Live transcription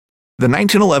The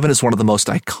 1911 is one of the most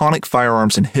iconic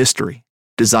firearms in history.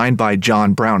 Designed by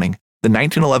John Browning, the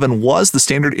 1911 was the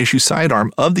standard issue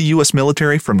sidearm of the U.S.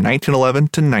 military from 1911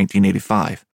 to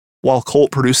 1985. While Colt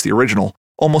produced the original,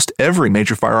 almost every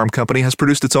major firearm company has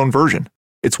produced its own version.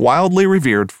 It's wildly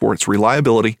revered for its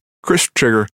reliability, crisp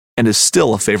trigger, and is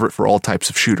still a favorite for all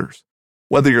types of shooters.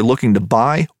 Whether you're looking to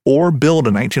buy or build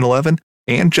a 1911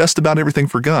 and just about everything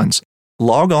for guns,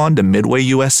 log on to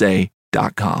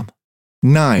midwayusa.com.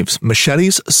 Knives,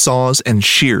 machetes, saws, and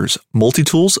shears,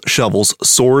 multi-tools, shovels,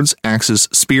 swords, axes,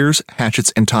 spears,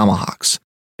 hatchets, and tomahawks.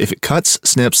 If it cuts,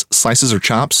 snips, slices, or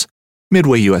chops,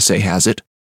 Midway USA has it.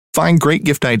 Find great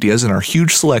gift ideas in our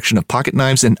huge selection of pocket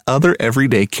knives and other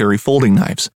everyday carry folding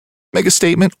knives. Make a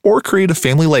statement or create a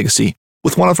family legacy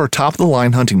with one of our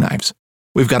top-of-the-line hunting knives.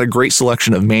 We've got a great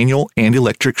selection of manual and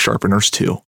electric sharpeners,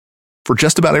 too. For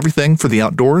just about everything for the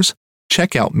outdoors,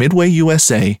 check out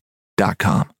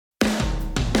midwayusa.com.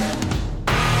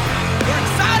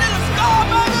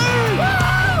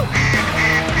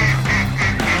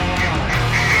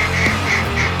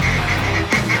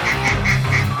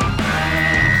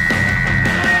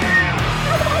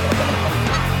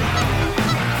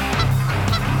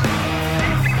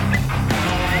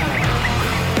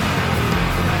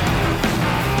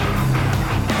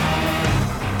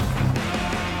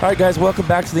 All right, guys, welcome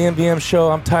back to the MVM show.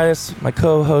 I'm Titus, my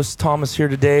co-host Thomas here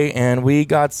today, and we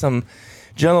got some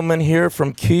gentlemen here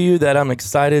from KUIU that I'm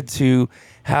excited to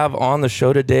have on the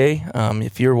show today.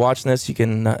 If you're watching this, you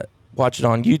can watch it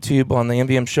on YouTube on the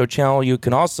MVM show channel. You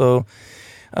can also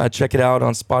check it out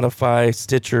on Spotify,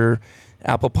 Stitcher,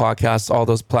 Apple Podcasts, all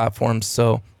those platforms.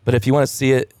 But if you want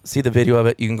to see the video of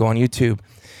it, you can go on YouTube.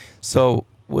 So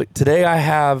today I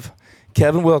have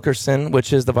Kevin Wilkerson,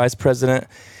 which is the Vice President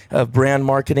of Brand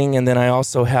Marketing, and then I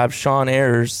also have Sean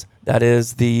Ayers, that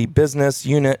is the Business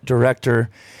Unit Director.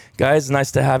 Guys, nice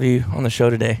to have you on the show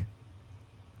today.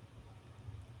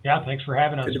 Yeah, thanks for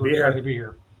having us. We're excited to be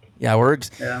here. Yeah,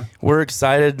 we're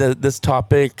excited that this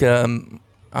topic. I'm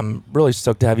really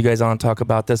stoked to have you guys on and talk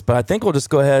about this, but I think we'll just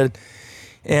go ahead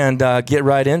and get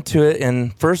right into it.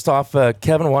 And first off,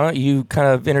 Kevin, why don't you kind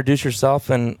of introduce yourself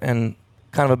and kind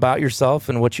of about yourself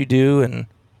and what you do and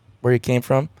where you came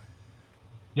from?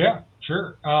 Yeah,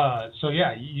 sure.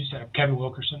 You said I'm Kevin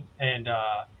Wilkerson, and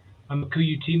I'm a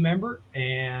KUIU team member,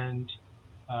 and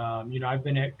I've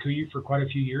been at KUIU for quite a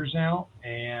few years now,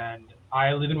 and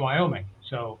I live in Wyoming,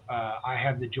 so I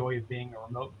have the joy of being a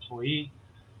remote employee,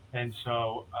 and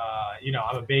so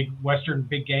I'm a big Western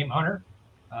big game hunter.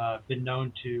 Been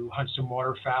known to hunt some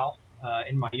waterfowl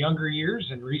in my younger years,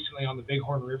 and recently on the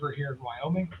Bighorn River here in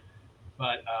Wyoming.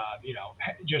 But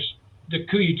just the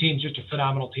KUIU team is just a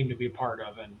phenomenal team to be a part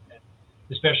of, and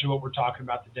especially what we're talking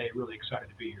about today. Really excited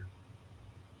to be here.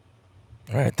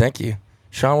 All right, thank you.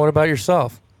 Sean, what about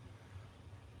yourself?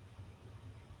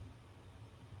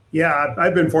 Yeah,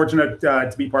 I've been fortunate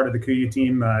to be part of the KUIU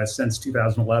team since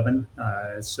 2011.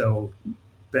 So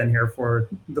been here for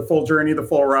the full journey, the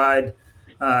full ride.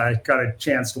 Got a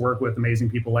chance to work with amazing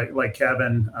people like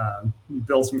Kevin,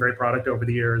 build some great product over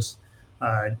the years.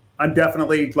 I'm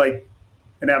definitely like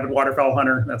an avid waterfowl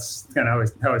hunter. That's kind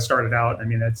of how I started out. I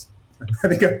mean, I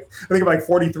think I'm like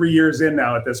 43 years in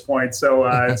now at this point. So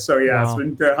yeah, wow. It's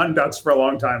been hunting ducks for a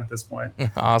long time at this point.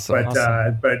 Awesome.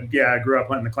 But yeah, I grew up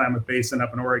hunting the Klamath Basin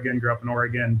up in Oregon.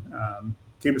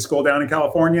 Came to school down in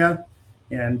California,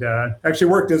 and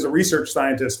actually worked as a research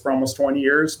scientist for almost 20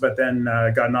 years. But then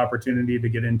got an opportunity to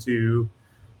get into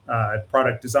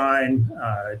product design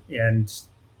and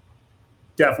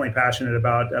definitely passionate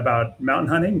about mountain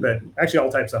hunting, but actually all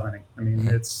types of hunting. I mean,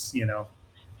 it's,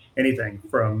 anything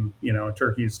from,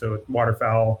 turkeys to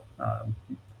waterfowl.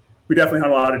 We definitely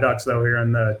hunt a lot of ducks though here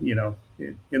in the,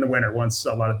 in the winter once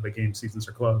a lot of the big game seasons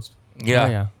are closed.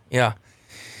 Yeah.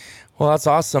 Well, that's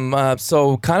awesome.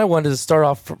 So kind of wanted to start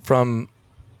off from,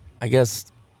 I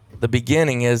guess, the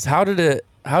beginning is how did it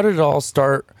all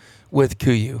start with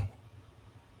KUIU?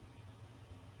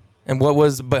 And what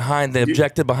was behind the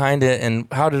objective behind it, and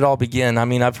how did it all begin? I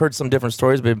mean, I've heard some different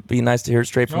stories, but it'd be nice to hear it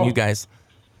straight from you guys.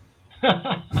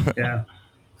 Yeah.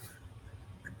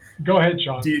 Go ahead,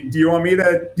 Sean. Do you want me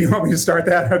to start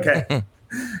that? Okay.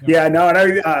 Yeah. No. And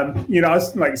I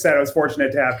was, like I said, I was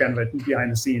fortunate to have kind of a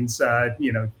behind the scenes,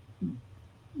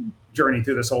 journey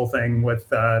through this whole thing with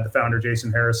the founder,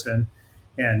 Jason Harrison,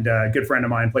 and a good friend of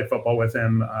mine. Played football with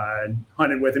him,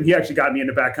 hunted with him. He actually got me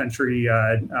into backcountry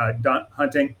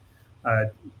hunting.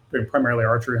 Primarily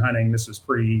archery hunting. This was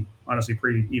honestly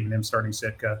pre even him starting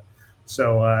Sitka.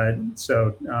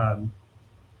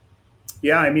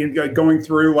 Yeah, I mean, going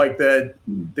through like the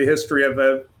history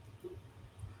of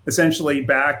essentially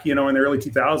back, in the early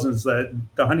 2000s, that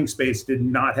the hunting space did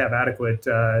not have adequate,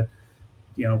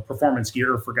 performance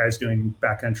gear for guys doing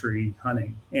backcountry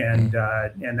hunting, and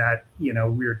that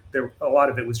a lot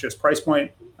of it was just price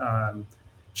point,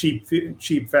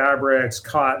 cheap fabrics,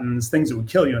 cottons, things that would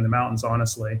kill you in the mountains,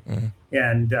 honestly.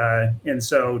 And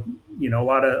so a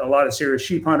lot of serious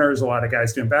sheep hunters, a lot of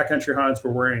guys doing backcountry hunts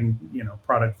were wearing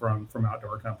product from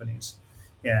outdoor companies,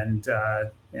 and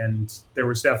there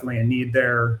was definitely a need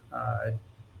there.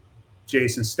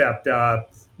 Jason stepped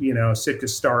up, Sitka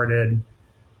started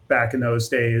back in those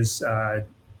days.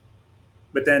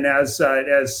 But then as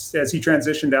he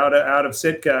transitioned out of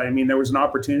Sitka, I mean, there was an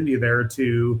opportunity there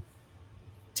to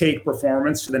take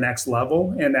performance to the next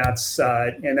level. And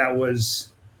that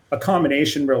was a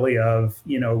combination really of,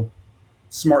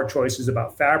 smart choices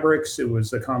about fabrics. It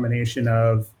was a combination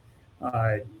of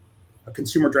a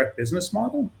consumer direct business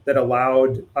model that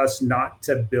allowed us not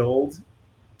to build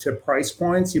to price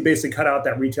points. You basically cut out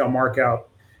that retail markup,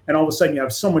 and all of a sudden you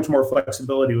have so much more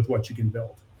flexibility with what you can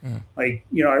build. Like,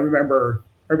 I remember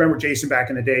Jason back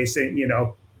in the day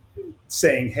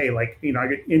saying, hey, I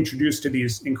get introduced to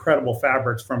these incredible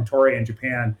fabrics from Toray in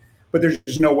Japan, but there's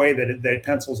just no way that it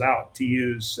pencils out to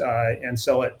use and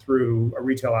sell it through a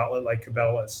retail outlet like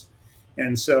Cabela's.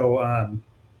 And so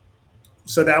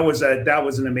so that was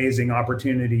an amazing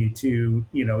opportunity to,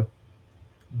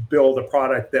 build a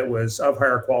product that was of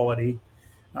higher quality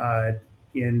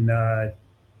and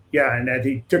that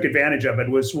he took advantage of it,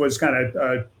 was kind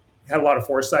of had a lot of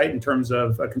foresight in terms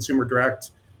of a consumer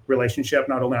direct relationship,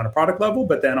 not only on a product level,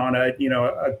 but then on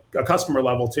a customer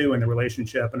level too in the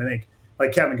relationship. And I think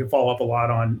like Kevin can follow up a lot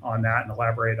on that and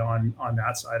elaborate on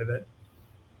that side of it.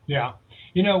 Yeah.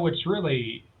 What's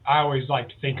really, I always like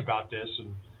to think about this,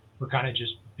 and we're kind of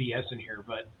just BSing here,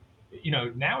 but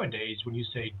nowadays when you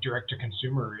say direct to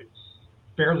consumer, it's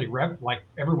fairly like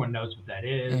everyone knows what that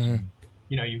is. And,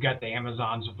 you've got the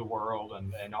Amazons of the world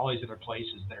and all these other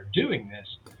places that are doing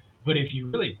this. But if you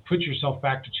really put yourself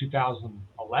back to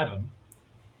 2011,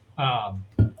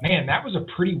 man, that was a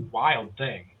pretty wild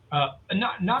thing.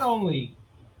 Not only,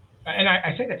 and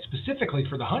I say that specifically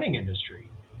for the hunting industry.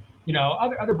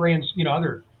 Other brands,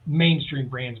 other mainstream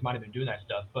brands might have been doing that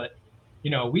stuff, but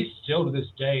we still to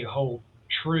this day hold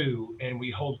true, and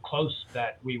we hold close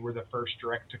that we were the first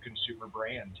direct to consumer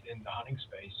brand in the hunting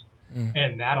space.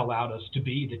 And that allowed us to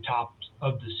be the top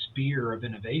of the spear of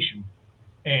innovation,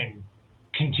 and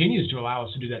continues to allow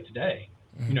us to do that today.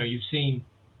 You've seen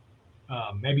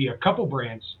maybe a couple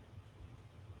brands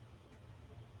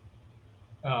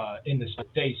in the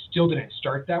States still didn't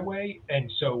start that way,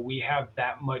 and so we have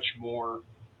that much more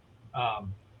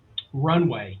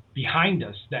runway behind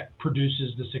us that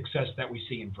produces the success that we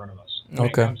see in front of us when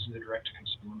it comes to the direct to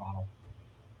consumer model.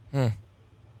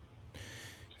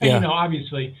 And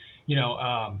obviously,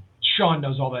 Sean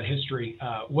knows all that history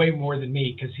way more than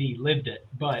me because he lived it.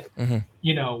 But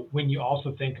when you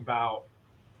also think about,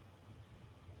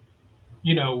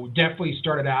 definitely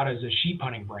started out as a sheep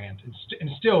hunting brand, and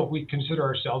still we consider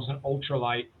ourselves an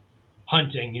ultralight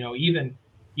hunting.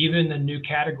 Even the new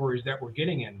categories that we're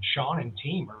getting in, Sean and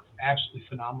team are absolutely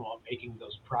phenomenal at making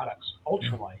those products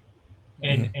ultralight.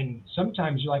 And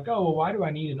sometimes you're like, oh, well, why do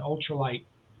I need an ultralight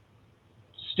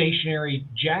stationary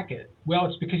jacket? Well,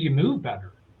 it's because you move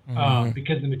better,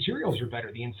 because the materials are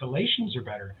better, the insulations are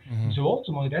better. So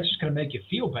ultimately, that's just going to make you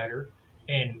feel better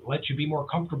and let you be more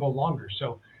comfortable longer.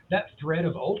 So that thread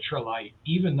of ultralight,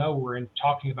 even though we're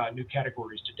talking about new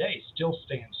categories today, still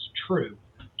stands true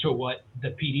to what the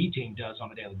PD team does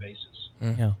on a daily basis.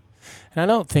 Yeah. And I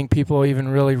don't think people even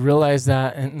really realize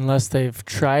that unless they've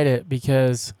tried it,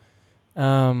 because,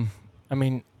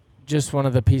 just one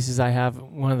of the pieces I have,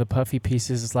 one of the puffy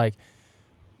pieces is like,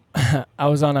 I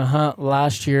was on a hunt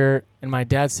last year and my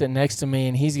dad's sitting next to me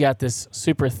and he's got this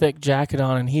super thick jacket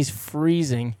on and he's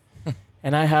freezing.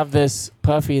 And I have this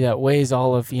puffy that weighs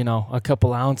all of, a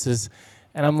couple ounces.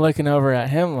 And I'm looking over at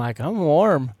him like, I'm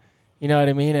warm. You know what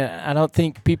I mean? And I don't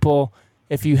think people,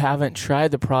 if you haven't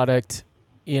tried the product,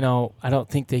 I don't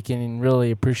think they can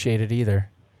really appreciate it either.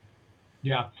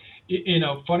 Yeah.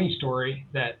 Funny story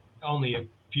that only a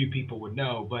few people would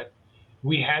know, but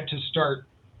we had to start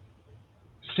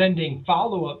sending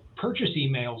follow-up purchase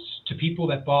emails to people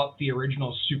that bought the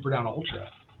original Super Down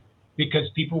Ultra, because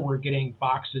people were getting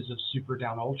boxes of Super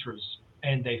Down Ultras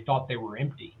and they thought they were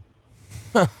empty.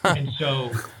 And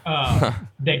so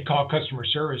they'd call customer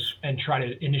service and try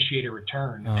to initiate a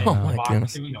return. Oh, and my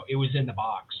goodness. It was in the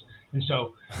box. And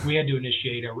so we had to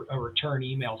initiate a return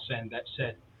email send that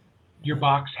said, your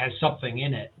box has something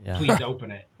in it. Yeah. Please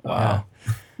open it. Wow.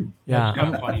 Yeah. It's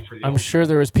kind of funny for the I'm sure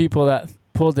there was people that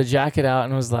pulled the jacket out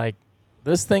and was like,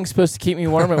 this thing's supposed to keep me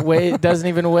warm. It doesn't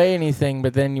even weigh anything.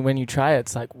 But then when you try it,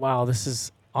 it's like, wow, this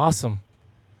is awesome.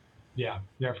 Yeah,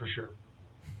 for sure.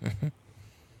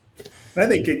 I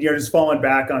think you're just falling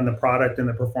back on the product and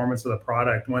the performance of the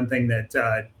product. One thing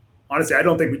that honestly I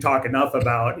don't think we talk enough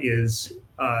about is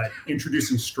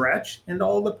introducing stretch into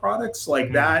all the products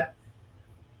like that,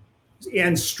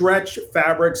 and stretch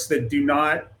fabrics that do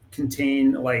not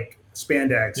contain like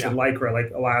spandex and lycra,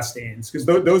 like elastanes, because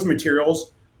those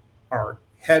materials are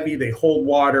heavy, they hold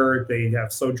water, they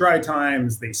have slow dry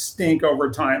times, they stink over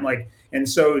time, and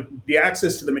so the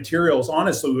access to the materials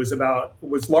honestly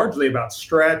was largely about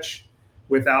stretch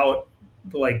without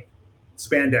like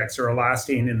spandex or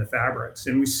elastane in the fabrics.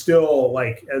 And we still,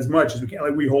 like, as much as we can,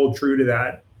 like, we hold true to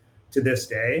that to this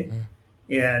day.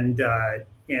 And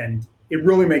it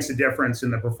really makes a difference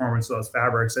in the performance of those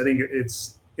fabrics. I think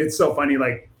it's so funny.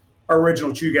 Like, our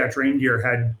original Chugach rain gear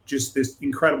had just this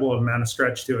incredible amount of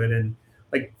stretch to it. And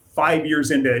like 5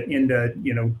 years into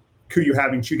KUIU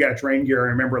having Chugach rain gear, I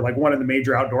remember like one of the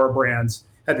major outdoor brands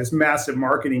had this massive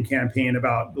marketing campaign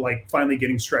about like finally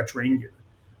getting stretch rain gear.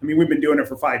 I mean, we've been doing it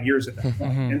for 5 years at that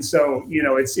point. And so,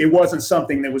 it wasn't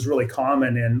something that was really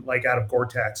common in like out of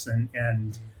Gore-Tex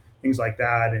and things like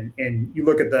that. And you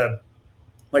look at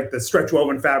the stretch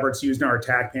woven fabrics used in our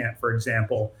attack pant, for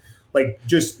example, like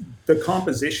just the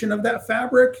composition of that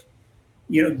fabric,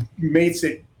 makes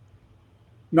it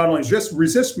not only just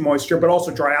resist moisture, but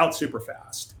also dry out super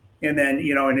fast. And then,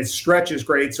 and its stretch is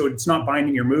great. So it's not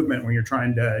binding your movement when you're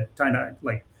trying to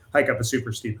like hike up a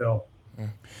super steep hill.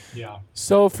 Yeah.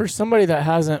 So for somebody that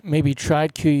hasn't maybe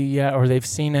tried KUIU yet, or they've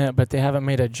seen it, but they haven't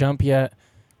made a jump yet,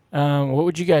 what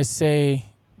would you guys say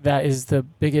that is the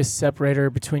biggest separator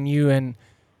between you and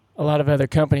a lot of other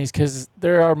companies? Because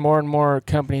there are more and more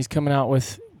companies coming out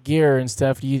with gear and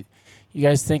stuff. Do you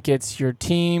guys think it's your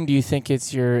team? Do you think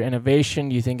it's your innovation?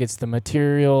 Do you think it's the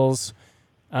materials?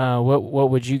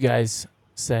 What would you guys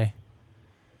say?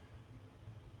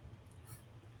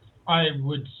 I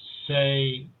would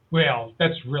say, well,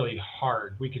 that's really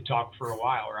hard. We could talk for a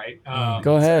while, right?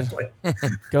 Go ahead.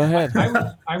 Go ahead.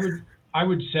 I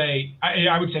would say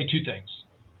two things.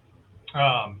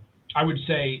 I would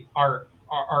say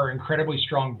our incredibly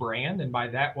strong brand, and by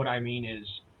that what I mean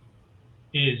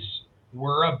is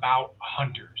we're about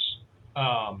hunters,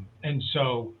 and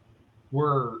so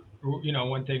we're,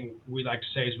 one thing we like to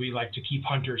say is we like to keep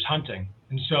hunters hunting,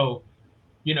 and so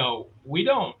we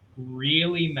don't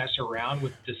really mess around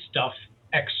with the stuff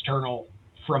external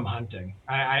from hunting.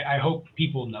 I hope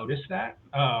people notice that.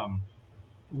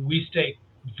 We stay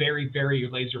very, very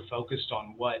laser focused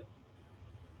on what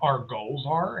our goals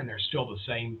are, and they're still the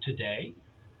same today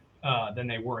than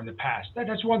they were in the past.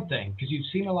 That's one thing, because you've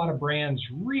seen a lot of brands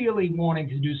really wanting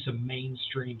to do some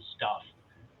mainstream stuff.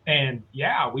 And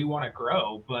yeah, we want to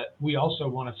grow, but we also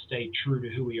want to stay true to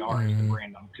who we are as the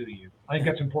brand on KUIU. I think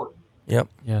that's important. Yep.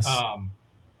 Yes.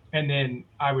 And then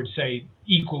I would say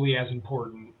equally as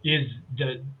important is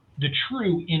the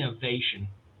true innovation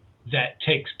that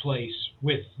takes place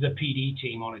with the PD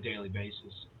team on a daily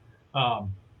basis.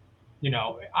 I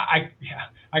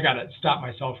got to stop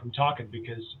myself from talking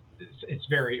because it's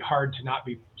very hard to not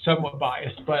be somewhat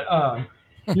biased. But,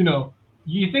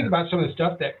 you think about some of the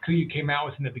stuff that KUIU came out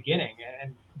with in the beginning,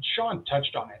 and Sean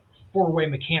touched on it, 4-way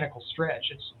mechanical stretch.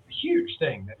 It's a huge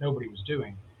thing that nobody was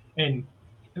doing. And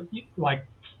like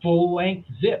full length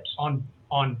zips on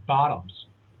bottoms.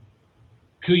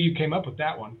 KUIU came up with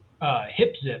that one.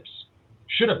 Hip zips,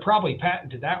 should have probably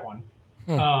patented that one.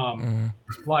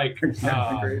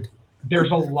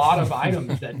 There's a lot of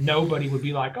items that nobody would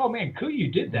be like, oh man,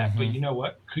 KUIU did that. But you know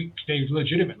what? They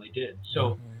legitimately did.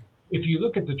 So if you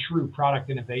look at the true product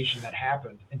innovation that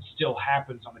happened and still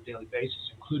happens on a daily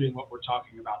basis, including what we're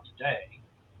talking about today,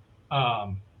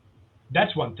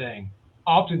 that's one thing.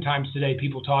 Oftentimes today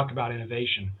people talk about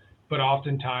innovation, but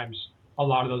oftentimes a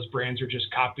lot of those brands are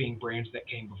just copying brands that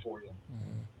came before them.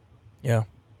 Yeah.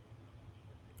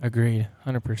 Agreed.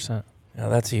 100%. Yeah,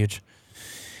 that's huge.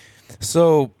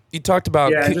 So you talked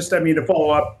about... Yeah, to follow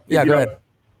up. Yeah, go ahead.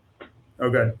 Oh,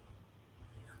 good.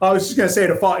 I was just going to say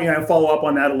to follow up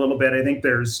on that a little bit. I think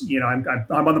there's,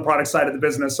 I'm on the product side of the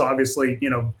business, so obviously,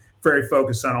 very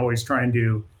focused on always trying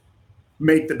to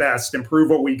make the best, improve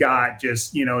what we got,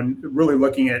 just, really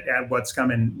looking at what's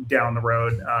coming down the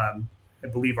road. I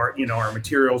believe our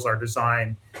materials, our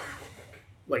design,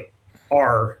 like,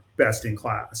 are best in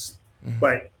class.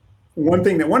 But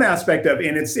one aspect of,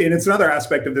 and it's another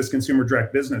aspect of this consumer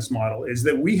direct business model, is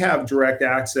that we have direct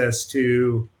access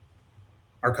to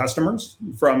our customers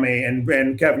and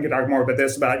Kevin can talk more about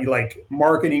this, about like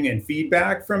marketing and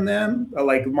feedback from them,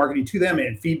 like marketing to them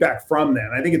and feedback from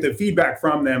them. I think the feedback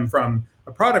from them from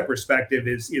a product perspective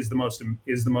is the most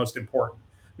important.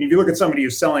 I mean, if you look at somebody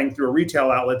who's selling through a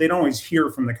retail outlet, they don't always hear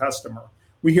from the customer.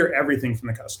 We hear everything from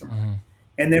the customer. Mm-hmm.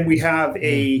 And then we have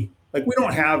we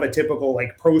don't have a typical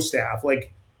like pro staff.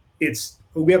 Like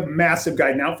we have a massive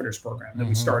guide and outfitters program that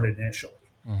we started initially.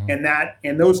 Mm-hmm.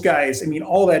 And those guys, I mean,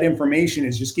 all that information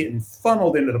is just getting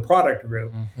funneled into the product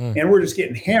group, and we're just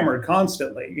getting hammered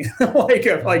constantly.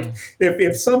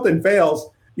 If something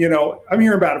fails, I'm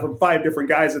hearing about it from 5 different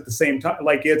guys at the same time.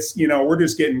 Like we're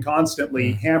just getting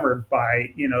constantly hammered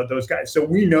by, those guys. So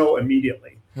we know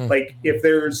immediately, like if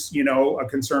there's, a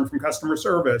concern from customer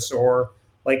service or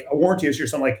like a warranty issue or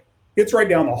something, like it's right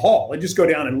down the hall. I just go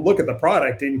down and look at the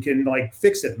product and can like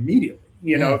fix it immediately.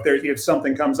 If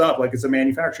something comes up, like it's a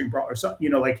manufacturing problem or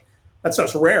something, like that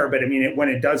stuff's rare, but I mean, when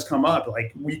it does come up,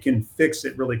 like we can fix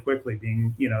it really quickly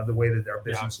being, the way that our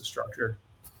business is structured.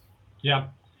 Yeah.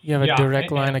 You have a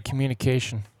direct line of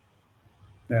communication.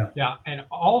 Yeah. Yeah. And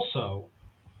also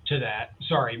to that,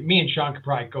 sorry, me and Sean could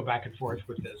probably go back and forth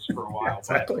with this for a while. Yeah,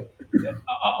 exactly. But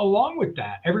along with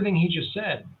that, everything he just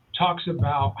said talks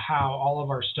about how all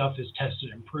of our stuff is tested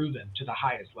and proven to the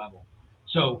highest level.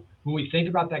 So when we think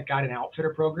about that guide and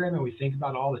outfitter program and we think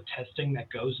about all the testing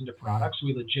that goes into products,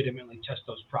 we legitimately test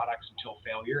those products until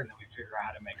failure, and then we figure out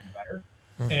how to make them better.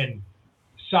 And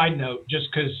side note, just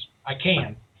because I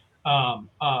can,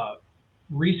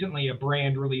 recently a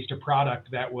brand released a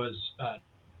product that was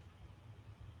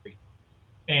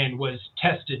and was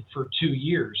tested for 2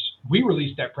 years. We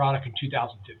released that product in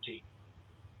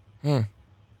 2015.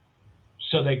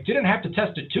 So they didn't have to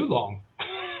test it too long.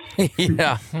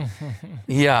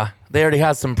 Yeah. They already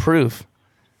had some proof.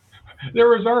 There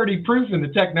was already proof in the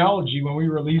technology when we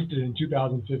released it in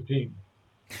 2015.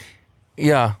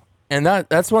 Yeah. And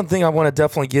that's one thing I want to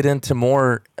definitely get into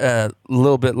more a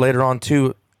little bit later on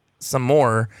too. Some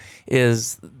more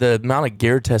is the amount of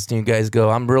gear testing you guys go.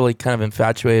 I'm really kind of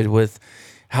infatuated with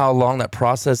how long that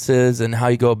process is and how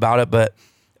you go about it. But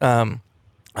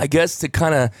I guess to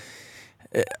kind of,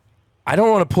 I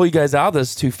don't want to pull you guys out of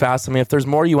this too fast. I mean, if there's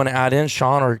more you want to add in,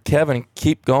 Sean or Kevin,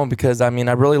 keep going, because I mean,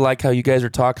 I really like how you guys are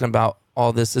talking about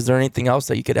all this. Is there anything else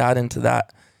that you could add into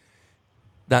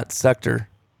that sector?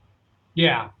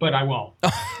 Yeah, but I won't.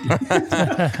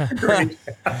 Great.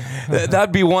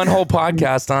 That'd be one whole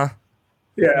podcast, huh?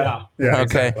 Yeah.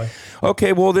 Okay. Exactly.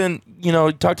 Okay. Well, then,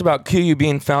 you talked about KUIU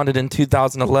being founded in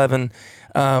 2011.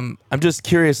 I'm just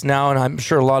curious now, and I'm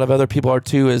sure a lot of other people are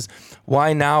too, is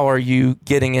why now are you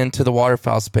getting into the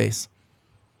waterfowl space?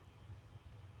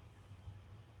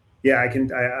 Yeah, I can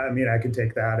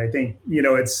take that. I think,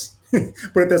 it's,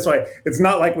 put it this way, it's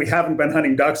not like we haven't been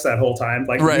hunting ducks that whole time.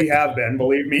 Like we have been,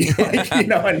 believe me,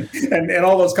 and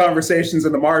all those conversations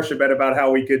in the marsh have been about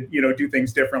how we could, do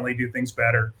things differently, do things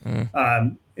better.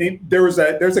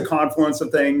 There's a confluence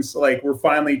of things. Like we're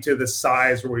finally to the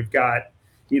size where we've got,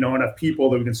 enough people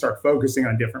that we can start focusing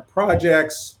on different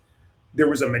projects. There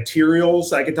was a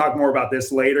materials, I could talk more about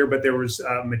this later, but there was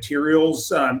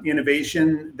materials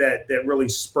innovation that really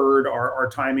spurred our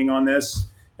timing on this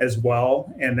as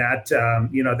well. And that,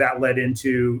 that led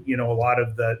into, a lot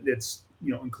of it's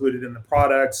included in the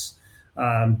products,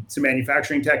 some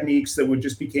manufacturing techniques that would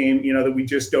just became, that we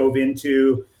just dove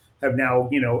into, have now,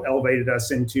 elevated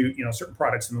us into, certain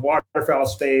products in the waterfowl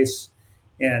space.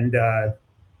 And,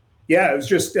 it was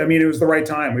just, it was the right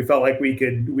time. We felt like we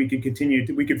could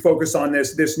continue we could focus on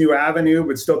this new avenue,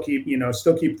 but still keep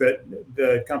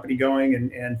the company going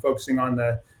and focusing on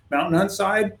the mountain hunt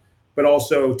side, but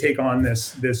also take on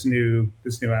this new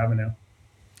avenue.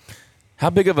 How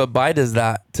big of a bite is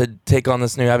that to take on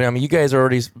this new avenue? I mean, you guys are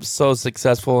already so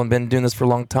successful and been doing this for a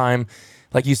long time.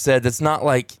 Like you said, it's not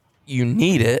like you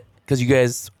need it because you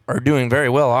guys are doing very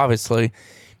well, obviously,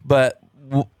 but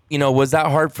was that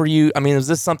hard for you? I mean, is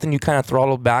this something you kind of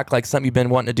throttled back, like something you've been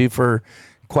wanting to do for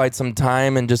quite some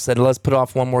time and just said, let's put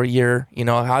off one more year?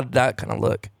 How did that kind of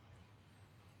look?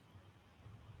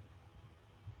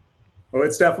 Well,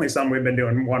 it's definitely something we've been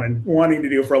doing, wanting to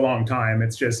do for a long time.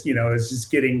 It's just, it's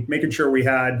just making sure we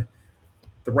had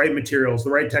the right materials, the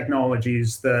right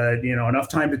technologies, enough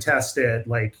time to test it.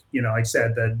 Like, like I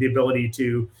said, the ability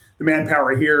to, the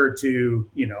manpower here to,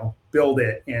 build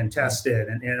it and test it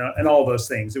and all those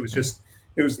things. It was just,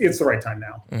 it's the right time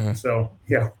now. Mm-hmm. So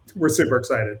yeah, we're super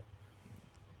excited.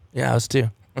 Yeah, us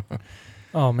too.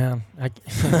 Oh man.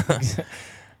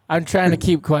 I'm trying to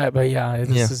keep quiet, but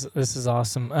this is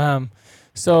awesome.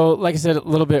 So like I said a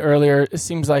little bit earlier, it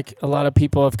seems like a lot of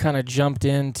people have kind of jumped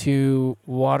into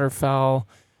waterfowl,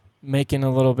 making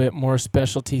a little bit more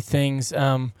specialty things.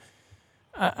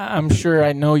 I'm sure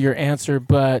I know your answer,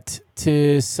 but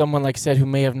to someone, like I said, who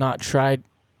may have not tried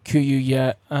KUIU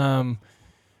yet,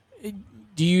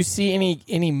 do you see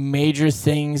any major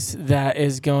things that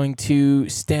is going to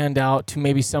stand out to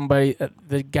maybe somebody,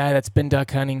 the guy that's been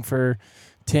duck hunting for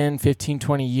 10, 15,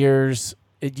 20 years?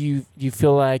 Do you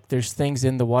feel like there's things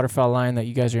in the waterfowl line that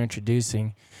you guys are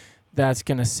introducing that's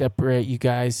going to separate you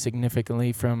guys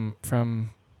significantly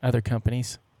from other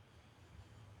companies?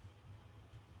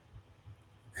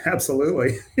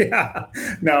 Absolutely. Yeah.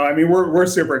 No, I mean, we're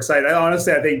super excited.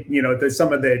 Honestly, I think,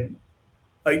 some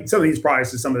of these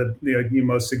products is some of the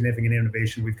most significant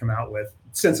innovation we've come out with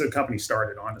since the company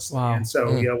started, honestly. Wow. And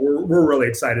so, we're really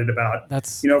excited about,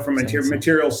 that's, from a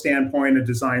material standpoint, a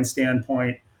design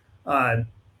standpoint, and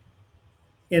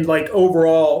like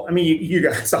overall, I mean, you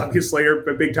guys obviously are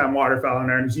big time waterfowl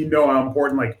owners. How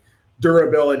important like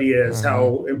durability is,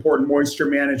 how important moisture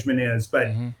management is. But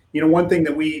one thing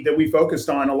that we focused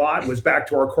on a lot was back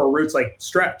to our core roots, like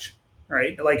stretch,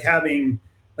 right? Like how many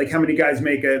guys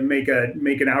make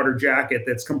an outer jacket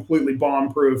that's completely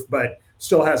bomb proof, but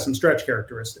still has some stretch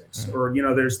characteristics, or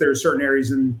there's certain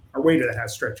areas in our waded that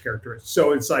has stretch characteristics.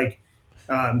 So it's like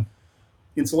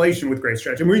insulation with great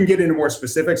stretch, and we can get into more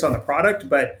specifics on the product,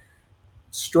 but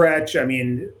stretch, I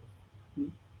mean,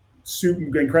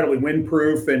 super incredibly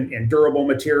windproof and durable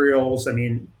materials. I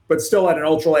mean, but still at an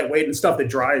ultralight weight and stuff that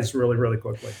dries really, really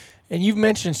quickly. And you've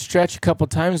mentioned stretch a couple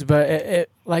times, but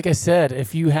it, like I said,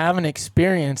 if you haven't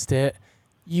experienced it,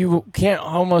 you can't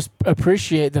almost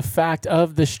appreciate the fact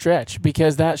of the stretch,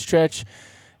 because that stretch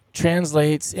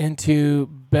translates into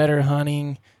better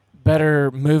hunting,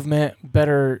 better movement,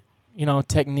 better,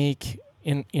 technique.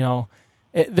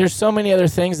 There's so many other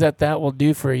things that will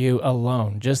do for you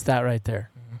alone. Just that right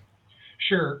there.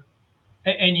 Sure.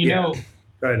 And Go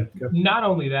ahead. Not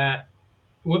only that,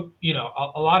 a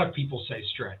lot of people say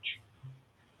stretch.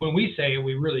 When we say it,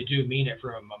 we really do mean it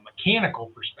from a mechanical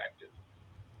perspective,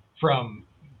 from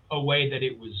a way that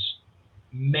it was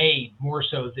made, more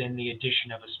so than the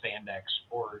addition of a spandex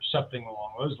or something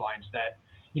along those lines. That,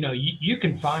 you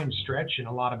can find stretch in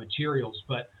a lot of materials,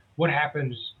 but what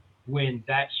happens when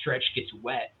that stretch gets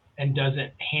wet and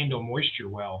doesn't handle moisture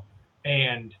well,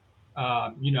 and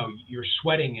you're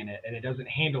sweating in it and it doesn't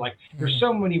handle, like, there's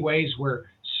so many ways where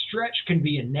stretch can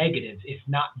be a negative if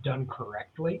not done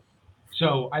correctly.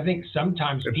 So I think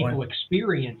sometimes people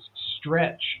experience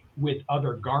stretch with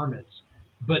other garments,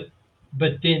 but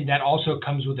then that also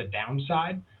comes with a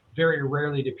downside. Very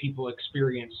rarely do people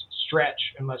experience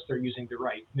stretch unless they're using the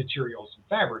right materials and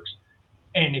fabrics,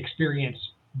 and experience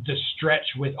the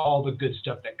stretch with all the good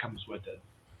stuff that comes with it.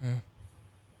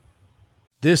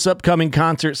 This upcoming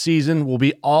concert season will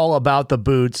be all about the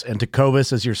boots, and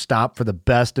Tecovas is your stop for the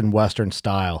best in Western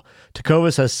style.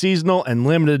 Tecovas has seasonal and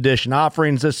limited edition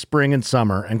offerings this spring and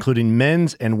summer, including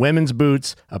men's and women's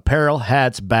boots, apparel,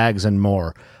 hats, bags, and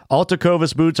more. All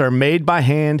Tecovas boots are made by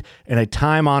hand in a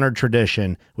time-honored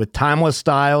tradition with timeless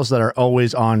styles that are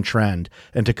always on trend.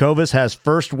 And Tecovas has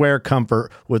first wear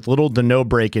comfort with little to no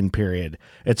break-in period.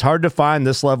 It's hard to find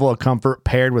this level of comfort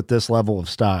paired with this level of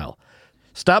style.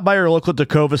 Stop by your local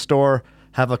Tecovas store,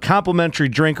 have a complimentary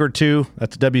drink or two,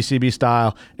 that's WCB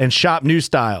style, and shop new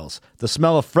styles. The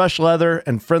smell of fresh leather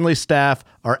and friendly staff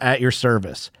are at your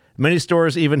service. Many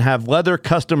stores even have leather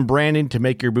custom branding to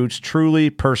make your boots truly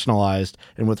personalized.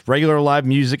 And with regular live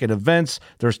music and events,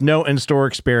 there's no in-store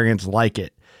experience like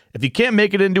it. If you can't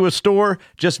make it into a store,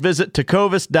 just visit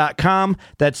tecovas.com.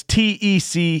 That's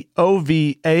TECOVAS.com.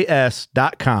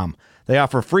 They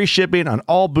offer free shipping on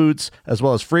all boots, as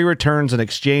well as free returns and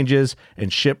exchanges,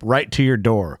 and ship right to your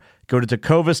door. Go to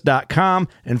tecovas.com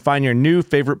and find your new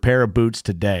favorite pair of boots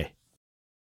today.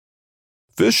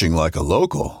 Fishing like a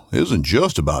local isn't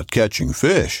just about catching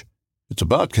fish. It's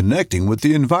about connecting with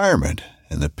the environment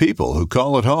and the people who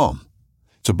call it home.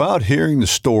 It's about hearing the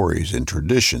stories and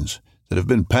traditions that have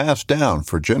been passed down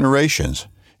for generations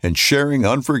and sharing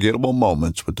unforgettable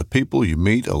moments with the people you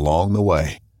meet along the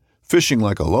way. Fishing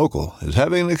like a local is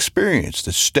having an experience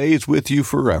that stays with you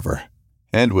forever.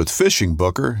 And with Fishing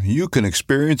Booker, you can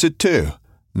experience it too,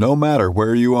 no matter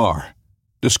where you are.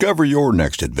 Discover your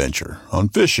next adventure on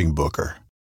Fishing Booker.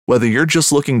 Whether you're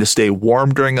just looking to stay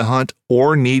warm during a hunt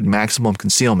or need maximum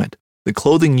concealment, the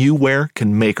clothing you wear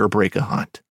can make or break a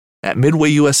hunt. At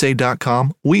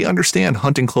MidwayUSA.com, we understand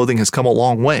hunting clothing has come a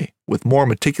long way with more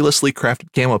meticulously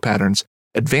crafted camo patterns,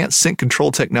 advanced scent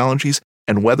control technologies,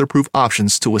 and weatherproof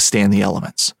options to withstand the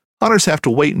elements. Hunters have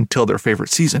to wait until their favorite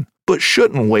season, but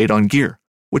shouldn't wait on gear,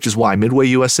 which is why Midway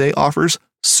USA offers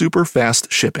super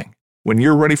fast shipping. When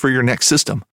you're ready for your next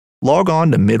system, log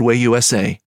on to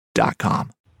MidwayUSA.com.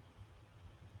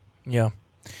 Yeah.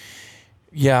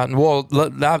 Well,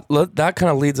 that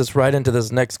kind of leads us right into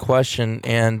this next question.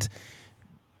 And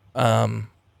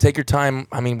take your time.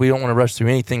 I mean, we don't want to rush through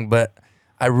anything, but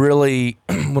I really,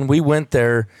 when we went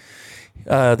there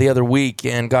the other week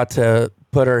and got to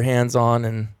put our hands on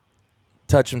and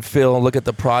touch and feel and look at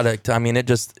the product, I mean, it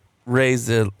just raised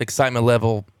the excitement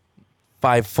level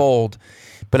fivefold.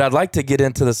 But I'd like to get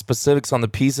into the specifics on the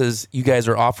pieces you guys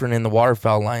are offering in the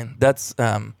waterfowl line. That's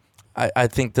I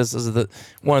think this is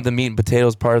one of the meat and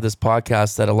potatoes part of this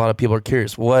podcast that a lot of people are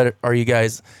curious. What are you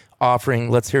guys offering?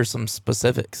 Let's hear some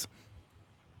specifics.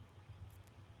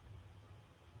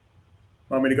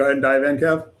 Want me to go ahead and dive in,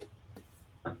 Kev?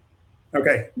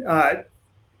 Okay.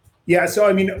 Yeah, so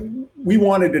I mean, we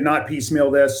wanted to not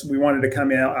piecemeal this. We wanted to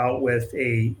come out with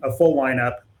a full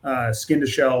lineup, skin to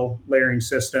shell layering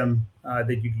system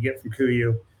that you could get from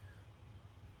KUIU.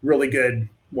 Really good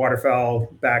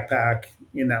waterfowl backpack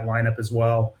in that lineup as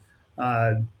well.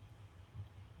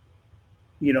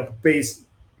 Base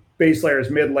layers,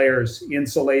 mid layers,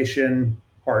 insulation,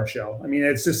 hard shell. I mean,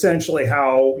 it's essentially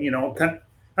how, kind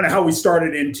of how we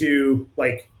started into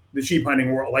like the sheep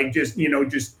hunting world. Like just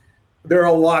there are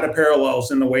a lot of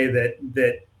parallels in the way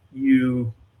that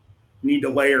you need to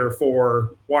layer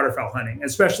for waterfowl hunting,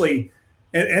 especially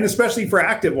for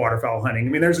active waterfowl hunting. I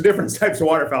mean, there's different types of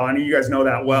waterfowl hunting. You guys know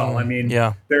that well. I mean,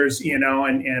 there's,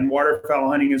 and waterfowl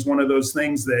hunting is one of those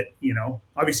things that,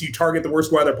 obviously you target the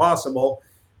worst weather possible,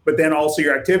 but then also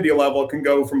your activity level can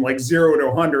go from like 0 to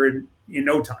 100 in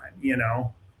no time, you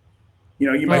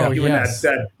might be doing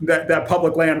that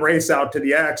public land race out to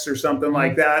the X or something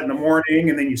like that in the morning.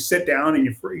 And then you sit down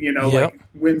and like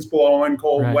wind's blowing,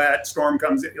 cold, wet, storm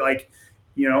comes in, like,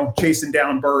 chasing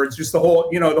down birds, just the whole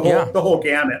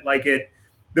gamut. Like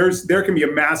there can be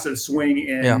a massive swing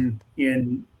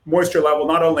in moisture level,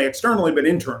 not only externally, but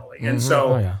internally. And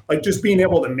so like just being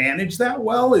able to manage that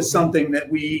well is something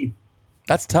that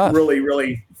that's tough. Really,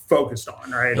 really focused on.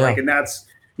 Right. Yeah. Like, and that's,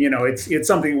 it's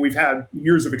something we've had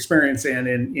years of experience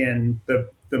in the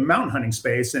mountain hunting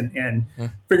space and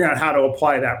figuring out how to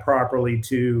apply that properly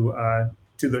to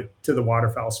the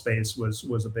waterfowl space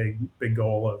was a big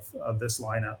goal of this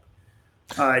lineup.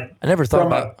 I never thought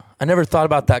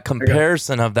about that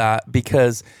comparison of that,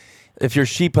 because if you're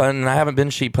sheep hunting, and I haven't been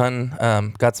sheep hunting,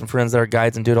 got some friends that are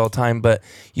guides and do it all the time, but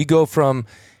you go from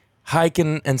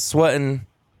hiking and sweating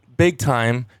big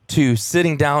time to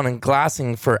sitting down and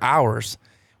glassing for hours.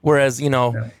 Whereas,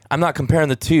 I'm not comparing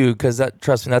the two, because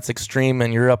trust me, that's extreme,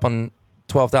 and you're up on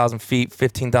 12,000 feet,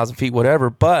 15,000 feet,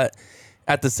 whatever. But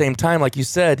at the same time, like you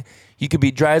said, you could be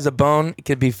dry as a bone. It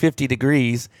could be 50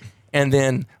 degrees. And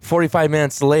then 45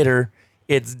 minutes later,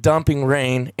 it's dumping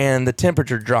rain and the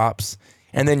temperature drops.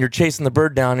 And then you're chasing the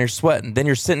bird down and you're sweating. Then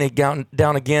you're sitting it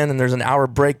down again, and there's an hour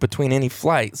break between any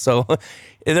flight. So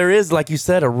there is, like you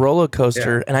said, a roller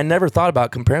coaster. Yeah. And I never thought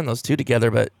about comparing those two together,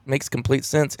 but it makes complete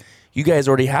sense. You guys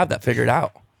already have that figured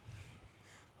out.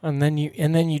 And then you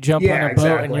jump on a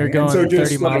boat and you're going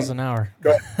 30 miles an hour.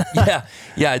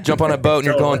 Yeah. Jump on a boat and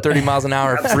you're going 30 miles an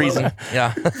hour, freezing.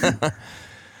 Yeah.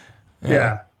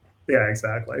 Yeah,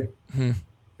 exactly. Mm-hmm.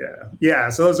 Yeah.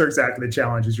 So those are exactly the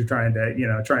challenges you're trying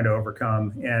to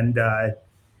overcome. And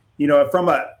from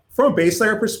a base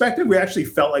layer perspective, we actually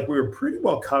felt like we were pretty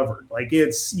well covered. Like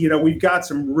it's, we've got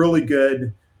some really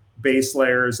good base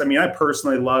layers. I mean, I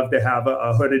personally love to have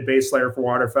a hooded base layer for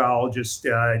waterfowl, just,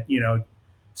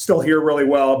 still hear really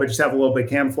well, but just have a little bit of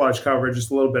camouflage coverage,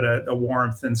 just a little bit of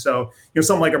warmth. And so,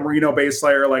 something like a merino base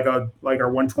layer, like our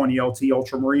 120 LT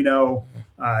Ultra Merino,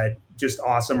 just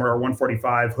awesome, or a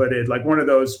 145 hooded, like one of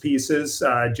those pieces,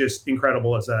 just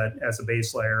incredible as a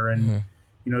base layer. And,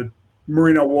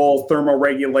 merino wool,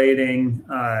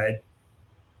 thermoregulating,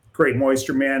 great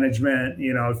moisture management,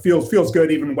 feels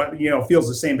good even wet, feels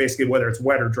the same basically whether it's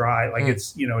wet or dry. Like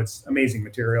it's amazing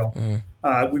material.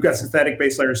 We've got synthetic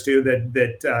base layers too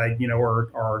that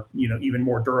are even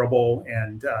more durable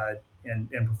and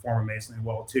perform amazingly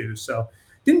well too. So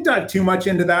didn't dive too much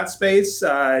into that space.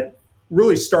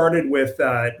 Really started with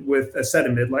a set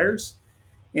of mid layers.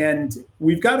 And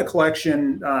we've got a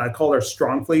collection called our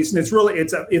Strong Fleece, and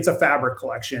it's a fabric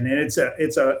collection, and it's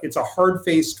a hard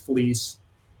faced fleece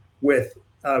with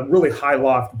really high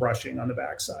loft brushing on the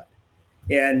backside.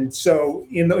 And so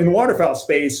in the waterfowl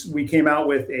space, we came out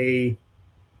with a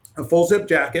full zip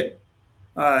jacket,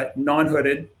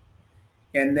 non-hooded,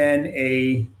 and then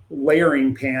a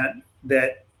layering pant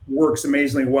that works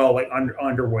amazingly well like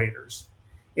under waders.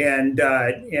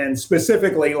 And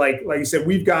specifically, like you said,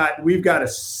 we've got a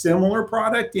similar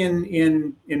product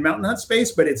in mountain hunt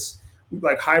space, but it's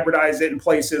like hybridized it in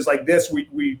places like this.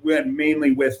 We went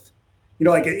mainly with,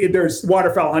 there's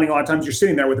waterfowl hunting. A lot of times you're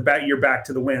sitting there with your back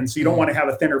to the wind, so you don't want to have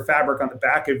a thinner fabric on the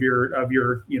back of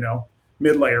your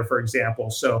mid layer, for example.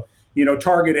 So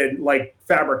targeted like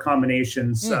fabric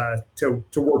combinations to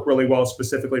work really well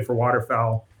specifically for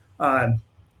waterfowl.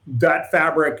 That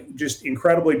fabric just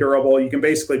incredibly durable. You can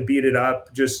basically beat it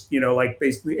up, just like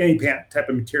basically any pant type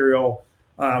of material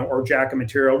or jacket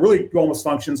material. Really almost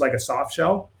functions like a soft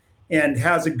shell, and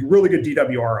has a really good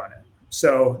DWR on it.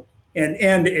 So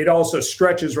and it also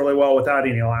stretches really well without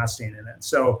any elastane in it.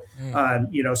 So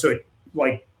so it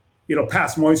it'll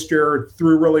pass moisture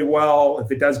through really well.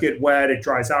 If it does get wet, it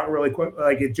dries out really quick.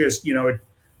 Like it just it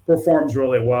performs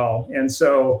really well. And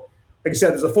so, like I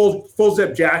said, there's a full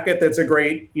zip jacket that's a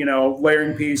great,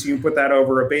 layering piece. You can put that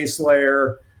over a base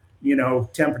layer,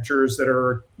 temperatures that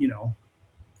are,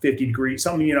 50 degrees,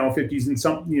 something, 50s and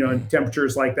some,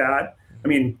 temperatures like that. I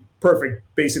mean, perfect,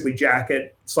 basically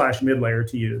jacket / mid layer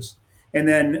to use. And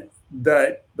then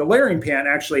the layering pant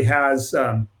actually has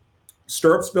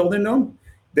stirrups built into them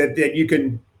that you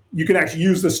can actually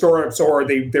use the stirrups, or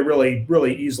they really,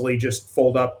 really easily just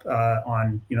fold up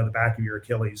on, the back of your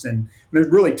Achilles. And they're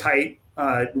really tight,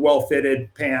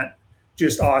 well-fitted pant,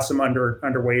 just awesome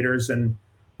under waders. And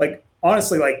like,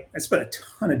 honestly, like I spent a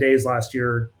ton of days last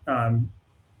year, and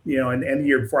the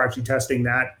year before actually testing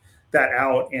that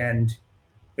out. And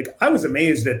like, I was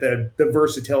amazed at the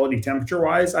versatility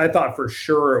temperature-wise. I thought for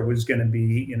sure it was going to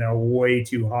be, way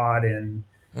too hot and,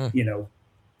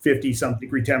 50-something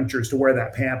degree temperatures to wear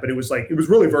that pant, but it was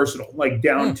really versatile, like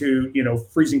down to,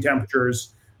 freezing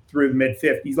temperatures through the mid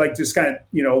 50s, like just kind of,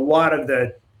 a lot of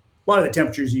the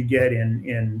temperatures you get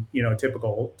in a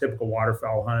typical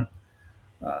waterfowl hunt.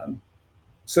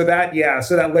 So that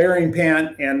layering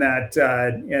pant and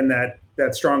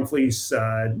that strong fleece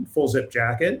full zip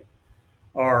jacket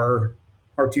are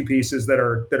two pieces that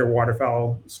are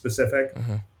waterfowl specific.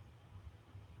 Mm-hmm.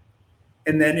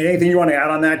 And then anything you want to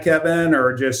add on that, Kevin,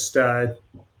 or just? I'll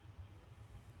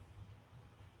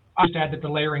just add that the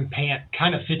layering pant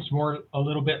kind of fits more a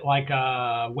little bit like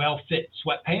a well-fit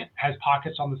sweat pant, has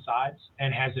pockets on the sides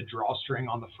and has a drawstring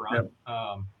on the front.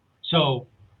 Yep. So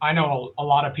I know a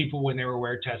lot of people, when they were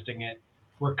wear testing it,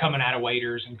 were coming out of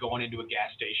waders and going into a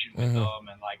gas station with them.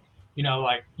 And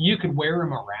like you could wear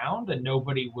them around and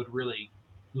nobody would really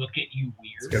look at you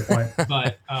weird. That's a good point.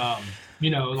 But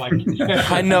like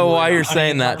I know why you're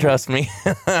saying that, trust me.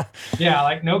 Yeah,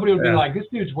 like nobody would be like, this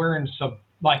dude's wearing some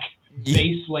like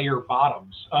base layer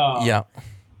bottoms.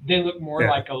 They look more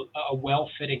like a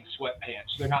well-fitting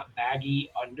sweatpants. They're not baggy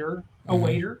under a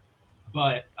wader,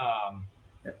 but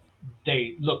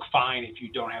they look fine if you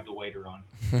don't have the wader on.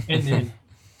 And then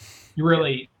you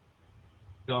really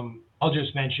I'll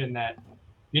just mention that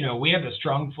we have the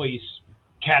strong fleece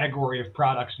category of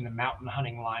products in the mountain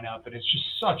hunting lineup, and it's just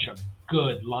such a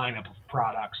good lineup of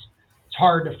products. It's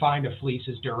hard to find a fleece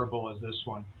as durable as this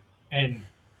one, and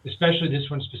especially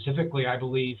this one specifically. I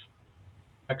believe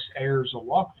airs a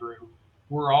walkthrough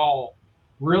were all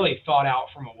really thought out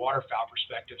from a waterfowl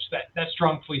perspective. So that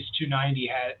strong fleece 290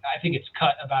 I think it's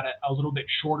cut about a little bit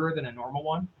shorter than a normal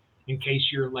one in case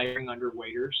you're layering under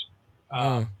waders.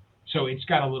 So it's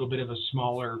got a little bit of a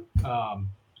smaller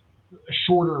a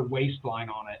shorter waistline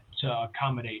on it to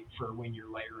accommodate for when you're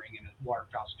layering in a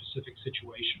waterfowl specific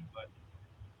situation. But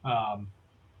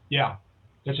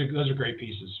those are great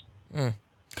pieces.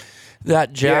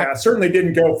 That jack certainly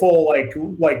didn't go full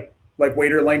like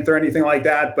wader length or anything like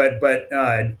that, but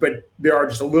they are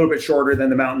just a little bit shorter than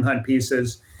the mountain hunt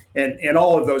pieces. And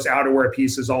all of those outerwear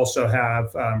pieces also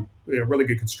have really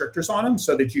good constrictors on them,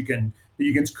 so that you can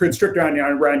constrict around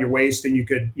your waist, and you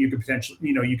could potentially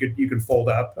you can fold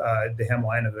up the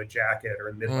hemline of the jacket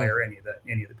or mid layer any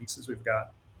of the pieces we've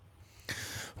got.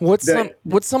 What's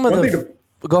some of the?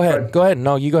 Go ahead.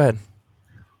 No, you go ahead.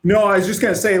 No, I was just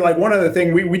going to say, like, one other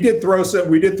thing, we did throw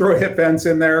a hip vents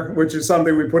in there, which is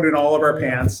something we put in all of our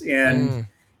pants, and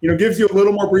gives you a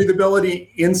little more breathability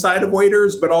inside of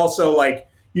waders, but also like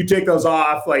you take those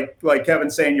off, like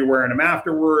Kevin's saying, you're wearing them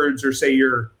afterwards, or say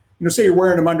you're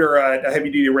wearing them under a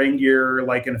heavy duty rain gear,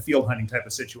 like in a field hunting type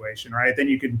of situation, right? Then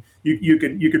you could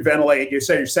ventilate. You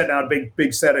say you're setting out a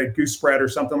big set of goose spread or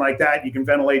something like that. You can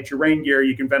ventilate your rain gear.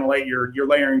 You can ventilate your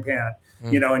layering pant,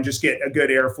 and just get a good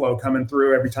airflow coming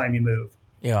through every time you move.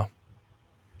 Yeah.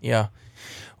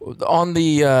 On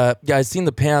the I've seen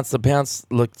the pants. The pants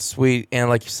looked sweet, and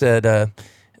like you said, I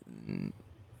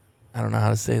don't know how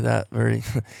to say that very.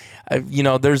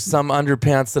 There's some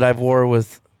underpants that I've wore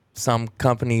with some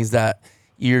companies that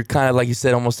you're kind of, like you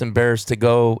said, almost embarrassed to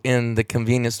go in the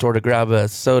convenience store to grab a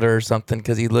soda or something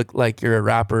because you look like you're a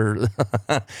rapper.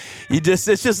 It's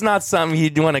just not something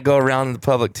you'd want to go around in the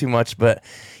public too much. But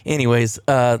anyways,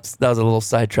 that was a little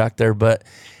sidetrack there. But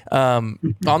on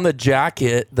the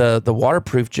jacket, the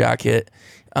waterproof jacket,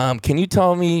 Can you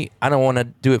tell me, I don't want to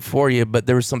do it for you, but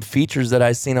there were some features that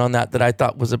I seen on that I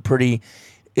thought was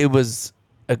it was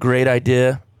a great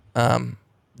idea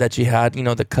that you had,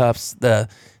 the cuffs,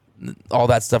 all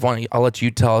that stuff. I'll let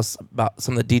you tell us about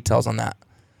some of the details on that.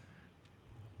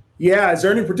 Yeah, is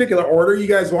there any particular order you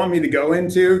guys want me to go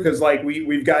into? Because like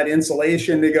we've got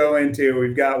insulation to go into,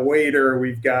 we've got wader,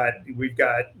 we've got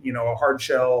a hard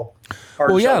shell.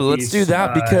 Let's do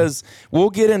that because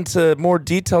we'll get into more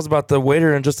details about the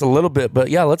wader in just a little bit. But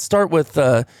yeah, let's start with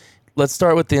the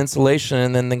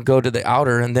insulation and then go to the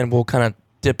outer, and then we'll kind of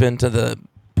dip into the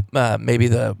maybe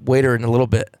the wader in a little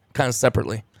bit, kind of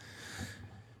separately.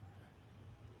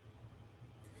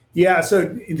 Yeah, so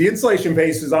the insulation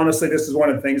base is honestly, this is one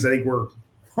of the things I think we're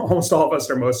almost all of us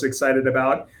are most excited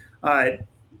about.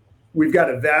 We've got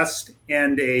a vest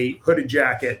and a hooded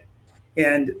jacket,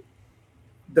 and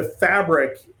the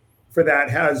fabric for that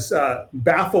has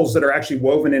baffles that are actually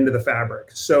woven into the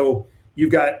fabric. So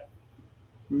you've got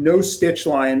no stitch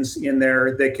lines in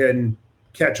there that can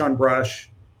catch on brush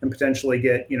and potentially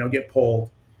get pulled.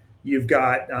 You've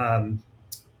got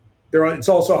it's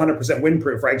also 100%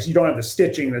 windproof, right? Because you don't have the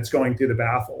stitching that's going through the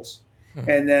baffles.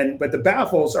 But the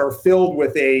baffles are filled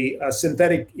with a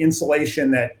synthetic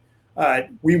insulation that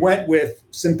we went with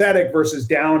synthetic versus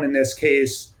down in this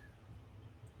case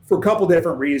for a couple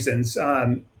different reasons.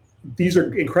 These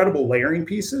are incredible layering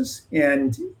pieces,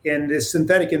 and this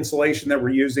synthetic insulation that we're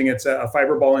using, it's a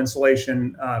fiberball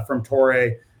insulation from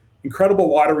Torre, incredible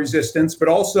water resistance, but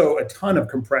also a ton of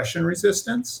compression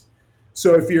resistance.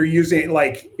 So if you're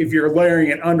if you're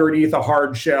layering it underneath a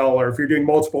hard shell, or if you're doing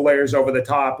multiple layers over the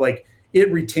top,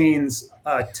 it retains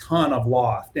a ton of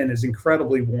loft and is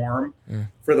incredibly warm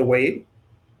for the weight.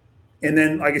 And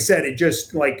then, like I said, it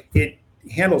just it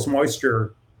handles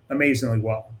moisture amazingly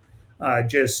well.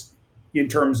 Just in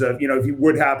terms of, if you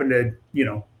would happen to,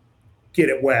 get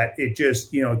it wet, it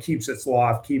just, keeps its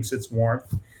loft, keeps its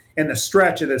warmth. And the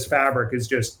stretch of this fabric is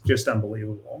just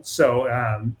unbelievable. So,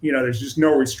 there's just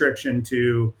no restriction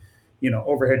to,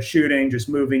 overhead shooting, just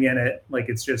moving in it.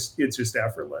 It's just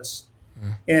effortless.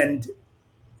 And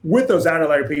with those outer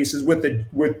layer pieces, with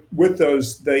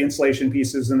the insulation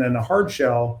pieces, and then the hard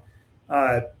shell,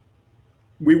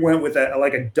 we went with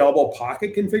a double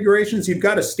pocket configuration. So you've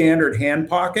got a standard hand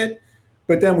pocket,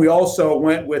 but then we also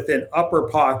went with an upper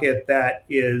pocket that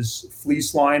is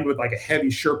fleece lined with a heavy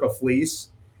Sherpa fleece.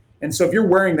 And so if you're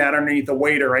wearing that underneath the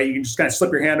wader, right, you can just kind of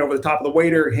slip your hand over the top of the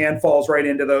wader, hand falls right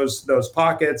into those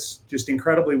pockets, just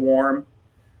incredibly warm.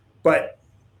 But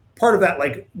part of that,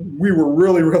 we were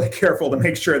really, really careful to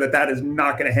make sure that is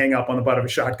not going to hang up on the butt of a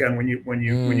shotgun when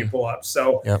you pull up.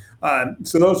 So,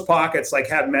 so those pockets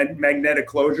have magnetic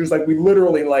closures. We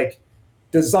literally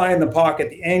designed the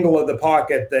pocket, the angle of the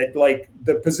pocket, that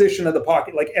the position of the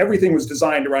pocket, everything was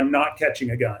designed around not catching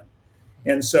a gun.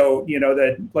 And so,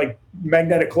 that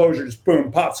magnetic closure just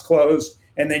boom, pops closed,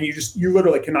 and then you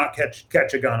literally cannot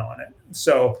catch a gun on it.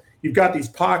 So you've got these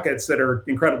pockets that are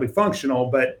incredibly functional,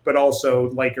 but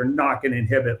also are not going to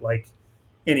inhibit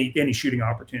any shooting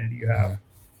opportunity you have.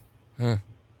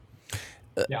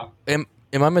 Yeah. Am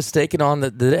I mistaken on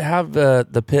that? Did it have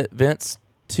the pit vents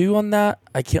too on that?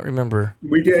 I can't remember.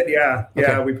 We did, yeah.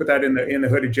 Okay. We put that in the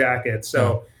hooded jacket.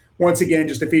 So once again,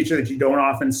 just a feature that you don't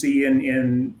often see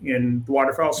in the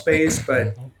waterfowl space,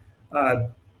 but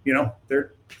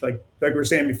they're like we were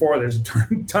saying before, there's a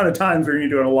ton of times where you're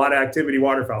doing a lot of activity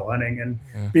waterfowl hunting, and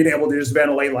being able to just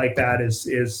ventilate like that is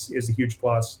a huge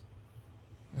plus.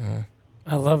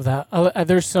 I love that.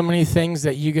 There's so many things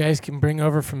that you guys can bring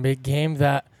over from big game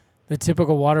that the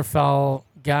typical waterfowl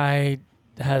guy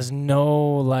has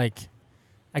no,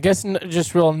 I guess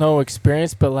just real no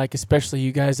experience, but especially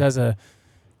you guys as a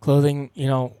clothing,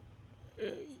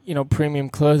 premium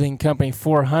clothing company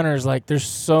for hunters, there's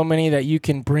so many that you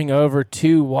can bring over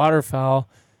to waterfowl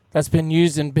that's been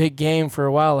used in big game for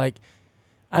a while.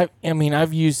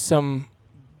 I've used some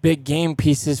big game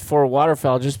pieces for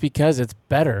waterfowl just because it's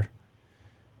better,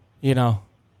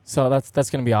 so that's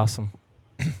going to be awesome.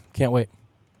 Can't wait.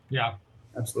 Yeah,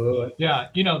 absolutely. Yeah.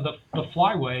 The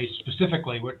flyway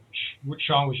specifically, what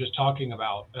Sean was just talking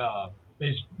about,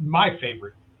 is my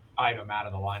favorite item out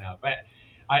of the lineup.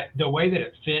 The way that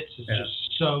it fits is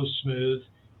just so smooth,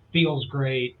 feels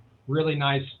great, really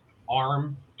nice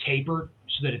arm taper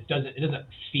so that it doesn't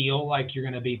feel like you're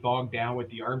going to be bogged down with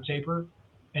the arm taper.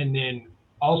 And then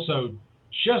also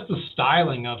just the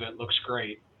styling of it looks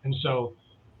great. And so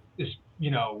this,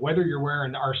 whether you're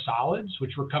wearing our solids,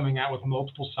 which we're coming out with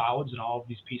multiple solids in all of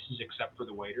these pieces except for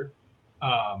the wader,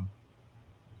 and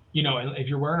if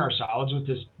you're wearing our solids with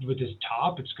this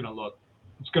top, it's going to look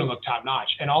top notch.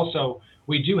 And also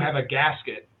we do have a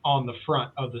gasket on the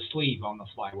front of the sleeve on the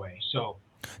flyway. So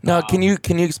now, can you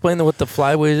explain what the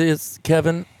flyway is,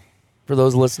 Kevin, for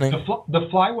those listening? The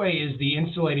flyway is the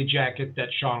insulated jacket that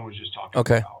Sean was just talking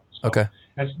about. So okay.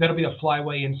 That'll be the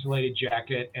flyway insulated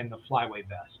jacket and the flyway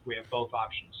vest. We have both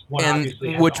options. One And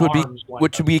obviously has which would arms, be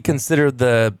which would be considered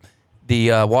the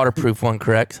waterproof one,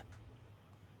 correct?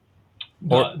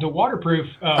 The waterproof.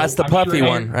 That's the puffy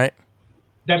one, right?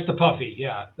 That's the puffy.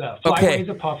 Yeah, the flyway is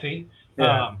a puffy.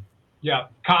 Yeah.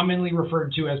 Commonly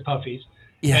referred to as puffies.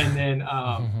 Yeah. And then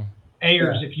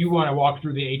Ayers, if you want to walk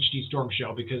through the HD Storm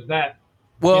Shell, because that,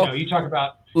 you talk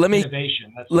about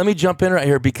innovation. Let me jump in right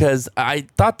here because I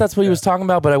thought that's what he was talking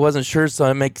about, but I wasn't sure. So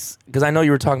it makes, because I know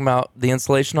you were talking about the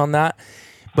insulation on that,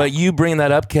 but you bring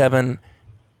that up, Kevin.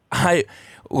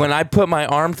 When I put my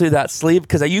arm through that sleeve,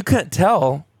 because you couldn't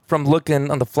tell from looking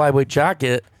on the flyway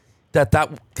jacket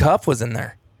that cuff was in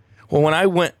there. Well, when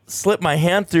I slipped my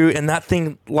hand through and that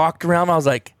thing locked around, I was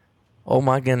like, oh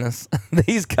my goodness,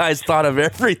 these guys thought of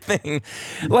everything.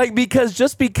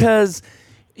 Because,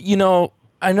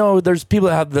 I know there's people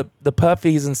that have the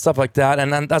puffies and stuff like that,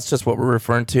 and that's just what we're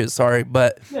referring to. Sorry,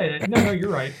 but no,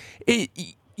 you're right.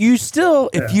 You still,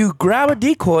 if you grab a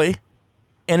decoy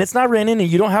and it's not raining and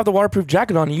you don't have the waterproof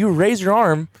jacket on, you raise your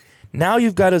arm, now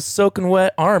you've got a soaking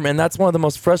wet arm, and that's one of the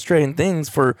most frustrating things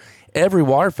for every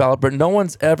waterfowl. But no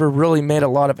one's ever really made a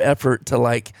lot of effort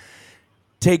to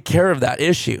take care of that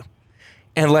issue.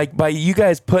 And by you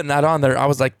guys putting that on there, I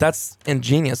was like, that's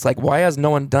ingenious. Why has no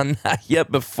one done that yet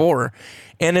before?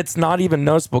 And it's not even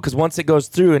noticeable because once it goes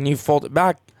through and you fold it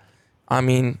back,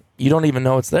 you don't even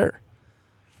know it's there.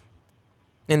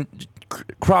 And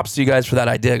props to you guys for that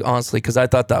idea, honestly, because I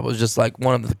thought that was just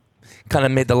one of the kind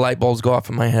of made the light bulbs go off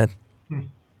in my head.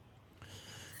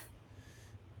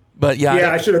 But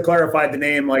I should have clarified the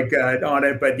name on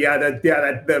it. But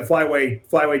the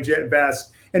flyway jet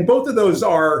vest, and both of those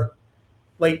are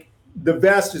the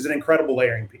vest is an incredible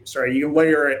layering piece, right? You can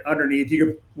layer it underneath. You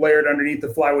can layer it underneath the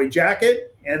flyway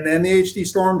jacket, and then the HD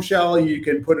Storm Shell. You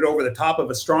can put it over the top of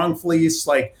a strong fleece.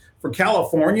 For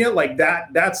California,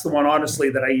 that's the one honestly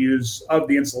that I use of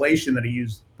the insulation that I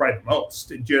use probably the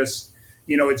most. It just,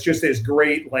 it's just this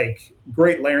great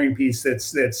layering piece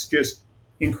that's just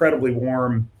incredibly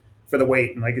warm for the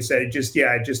weight. And like I said, it just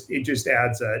adds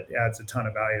a ton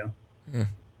of value. Mm.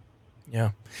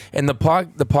 Yeah. And the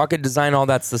pocket design, all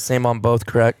that's the same on both,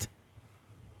 correct?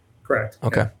 Correct.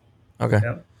 Okay. Yeah. Okay.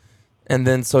 Yeah. And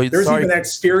then there's even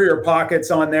exterior pockets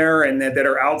on there and that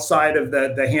are outside of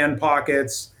the hand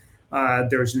pockets.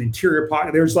 There's an interior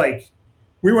pocket. There's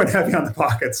we went heavy on the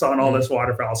pockets on all this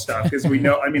waterfowl stuff because we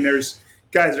know, there's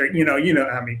guys are,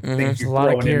 how many things you're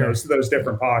throwing in those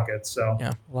different pockets. So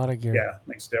a lot of gear. Yeah,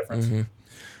 makes a difference. Mm-hmm.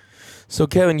 So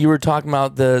Kevin, you were talking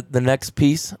about the next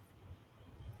piece.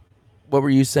 What were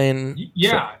you saying?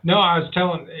 Yeah, no, I was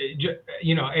telling,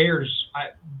 Ayers,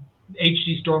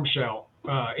 HD Storm Shell,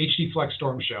 HD Flex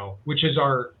Storm Shell, which is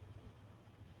our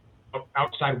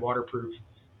outside waterproof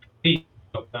piece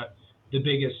of the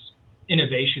biggest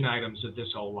innovation items of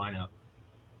this whole lineup.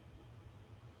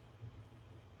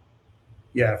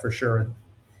 Yeah, for sure.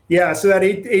 Yeah, so that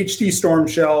HD Storm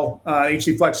Shell,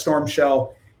 HD Flex Storm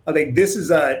Shell, I think this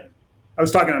is I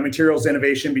was talking about materials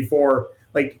innovation before.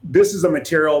 This is a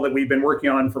material that we've been working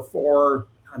on for 4,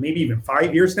 maybe even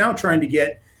 5 years now, trying to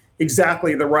get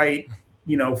exactly the right,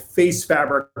 face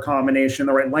fabric combination,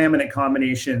 the right laminate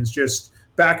combinations, just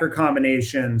backer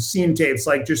combinations, seam tapes,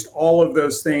 just all of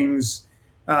those things.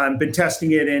 Been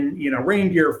testing it in,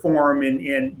 reindeer form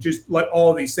and just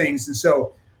all of these things. And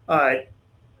so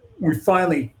we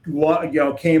finally,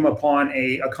 came upon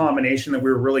a combination that we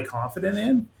were really confident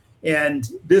in. And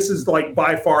this is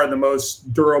by far the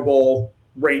most durable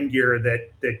rain gear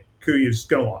that KUIU is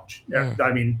going to launch. Yeah.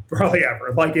 Probably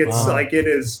ever.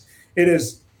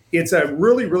 It's a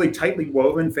really, really tightly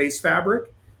woven face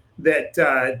fabric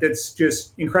that's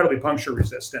just incredibly puncture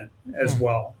resistant as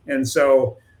well. And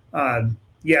so,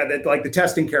 the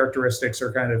testing characteristics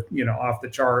are kind of, off the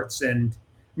charts. And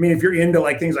if you're into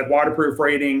things like waterproof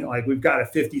rating, we've got a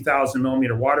 50,000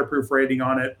 millimeter waterproof rating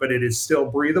on it, but it is still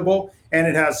breathable. And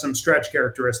it has some stretch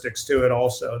characteristics to it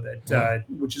also that,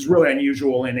 which is really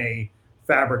unusual in a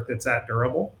fabric that's that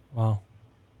durable. Wow.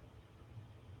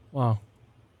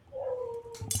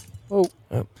 Oh,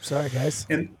 sorry guys.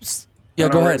 And yeah,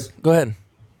 go ahead.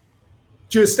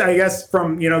 Just, I guess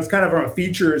from, it's kind of from a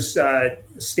features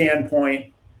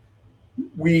standpoint,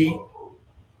 we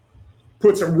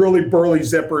put some really burly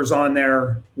zippers on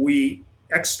there. We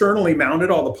externally mounted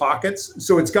all the pockets.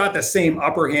 So it's got the same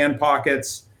upper hand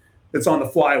pockets that's on the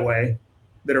flyway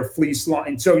that are fleece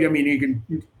lined. So, you can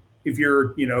if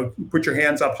you're, put your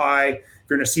hands up high, if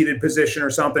you're in a seated position or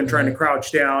something, trying to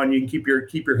crouch down, you can keep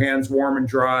your hands warm and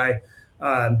dry.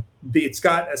 It's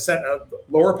got a set of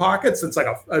lower pockets. It's like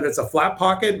that's a flat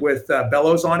pocket with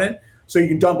bellows on it. So you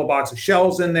can dump a box of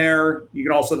shells in there. You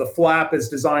can also, the flap is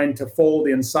designed to fold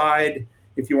inside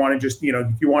if you want to just,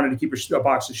 if you wanted to keep a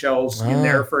box of shells in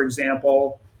there, for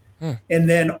example. And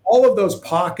then all of those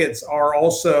pockets are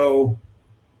also,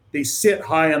 they sit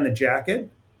high on the jacket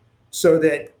so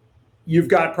that you've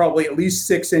got probably at least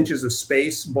 6 inches of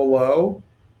space below,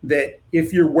 that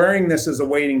if you're wearing this as a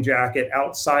wading jacket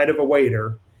outside of a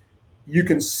wader, you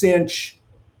can cinch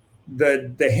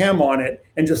the hem on it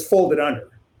and just fold it under.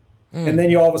 And then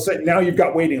you all of a sudden, now you've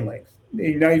got wading length.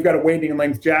 Now you've got a wading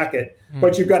length jacket,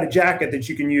 but you've got a jacket that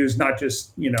you can use not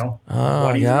just,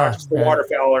 not just for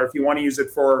waterfowl, or if you want to use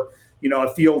it for,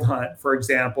 a field hunt, for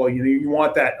example, you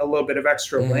want that a little bit of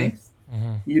extra length.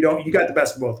 You got the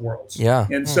best of both worlds. Yeah.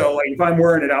 And so like if I'm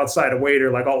wearing it outside a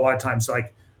wader, like a lot of times,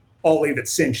 like I'll leave it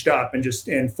cinched up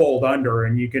and fold under,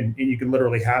 and you can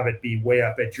literally have it be way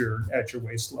up at your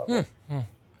waist level.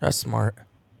 That's smart.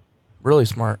 Really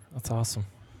smart. That's awesome.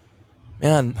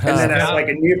 Man, and then like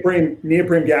a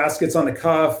neoprene gaskets on the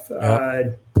cuff.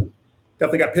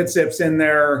 Definitely got pit zips in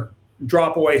there.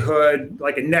 Drop away hood,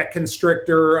 like a neck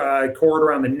constrictor, cord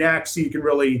around the neck, so you can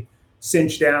really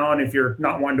cinch down if you're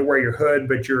not wanting to wear your hood,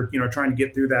 but you're trying to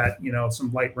get through that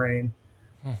some light rain.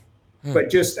 But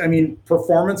just, I mean,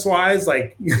 performance wise,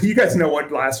 like you guys know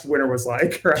what last winter was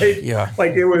like, right? Yeah.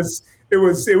 Like it was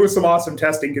some awesome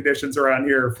testing conditions around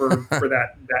here for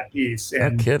that piece.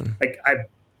 And no kidding. Like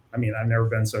I mean, I've never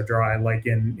been so dry, like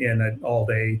in an all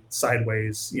day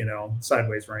sideways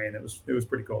rain. It was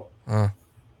pretty cool.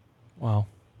 Wow.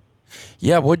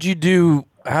 Yeah. What'd you do?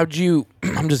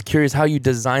 I'm just curious how you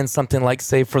design something like,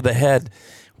 say, for the head,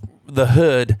 the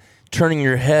hood, turning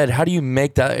your head. How do you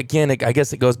make that? Again, I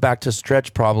guess it goes back to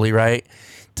stretch probably, right?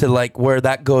 To like where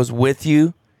that goes with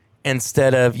you,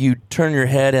 instead of you turn your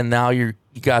head and now you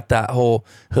got that whole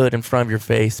hood in front of your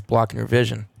face blocking your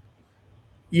vision.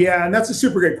 Yeah, and that's a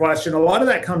super good question. A lot of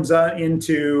that comes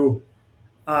into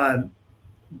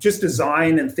just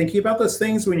design and thinking about those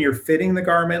things when you're fitting the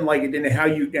garment, like and how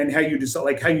you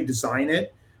design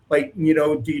it. Like, do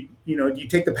you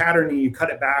take the pattern and you cut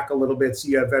it back a little bit so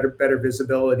you have better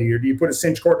visibility, or do you put a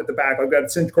cinch cord at the back? I've got a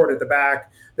cinch cord at the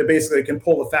back that basically can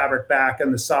pull the fabric back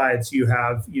on the side so you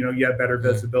have better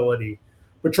visibility.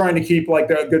 But trying to keep like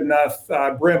a good enough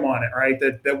brim on it, right?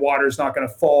 That water's not going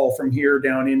to fall from here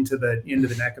down into the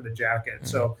neck of the jacket.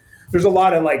 So there's a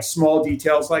lot of like small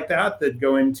details like that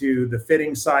go into the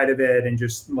fitting side of it, and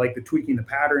just like the tweaking the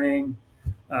patterning.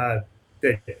 And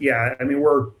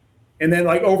then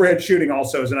like overhead shooting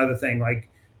also is another thing. Like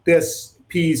this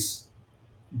piece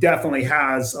definitely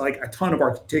has like a ton of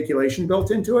articulation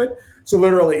built into it. So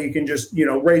literally you can just,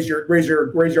 raise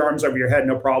your arms over your head,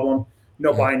 no problem.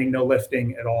 No binding, no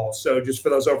lifting at all. So just for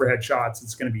those overhead shots,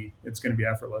 it's going to be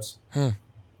effortless.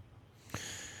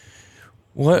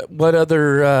 What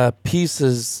other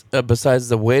pieces besides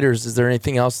the waders? Is there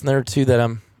anything else in there too that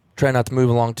I'm trying not to move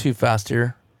along too fast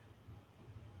here?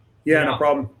 Yeah, no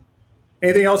problem.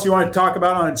 Anything else you want to talk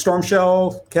about on Storm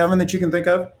Shell, Kevin, that you can think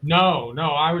of? No.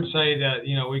 I would say that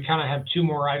we kind of have 2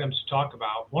 more items to talk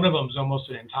about. One of them is almost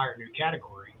an entire new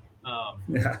category.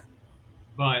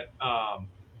 But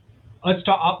let's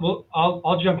talk.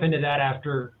 I'll jump into that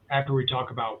after we talk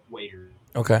about waders.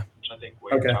 Okay. Which I think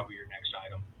waders will be your next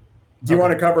item. Do you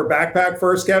want to cover backpack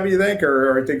first, Kevin? You think,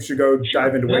 or I think we should go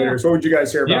dive into waders? What would you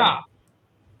guys hear about?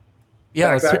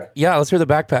 Let's hear the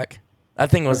backpack. That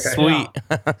thing was sweet.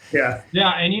 Yeah.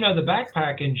 And the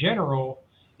backpack in general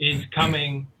is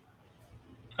coming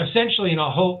essentially in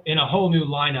a whole new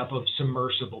lineup of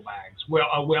submersible bags. Well,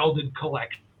 a welded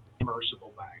collection of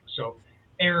submersible bags. So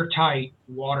airtight,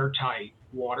 watertight,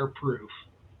 waterproof.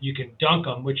 You can dunk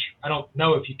them, which I don't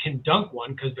know if you can dunk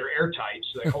one because they're airtight,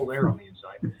 so they hold air on the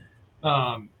inside.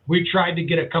 We tried to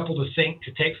get a couple to sink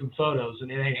to take some photos,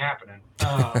 and it ain't happening.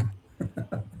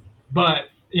 But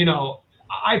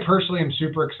I personally am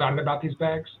super excited about these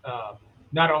bags,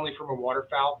 not only from a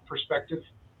waterfowl perspective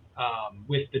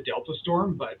with the Delta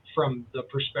Storm, but from the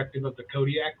perspective of the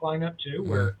Kodiak lineup too,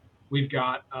 where we've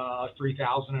got a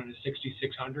 3000 and a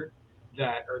 6600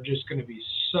 that are just going to be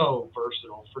so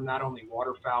versatile for not only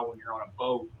waterfowl when you're on a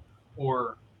boat,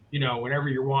 or whenever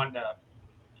you're wanting to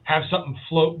have something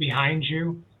float behind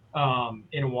you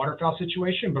in a waterfowl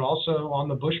situation, but also on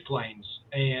the bush plains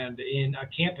and in a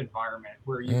camp environment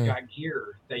where you've got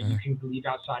gear that you can leave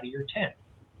outside of your tent.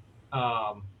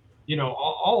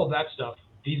 All of that stuff,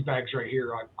 these bags right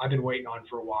here, I've been waiting on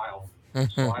for a while.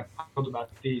 So I told about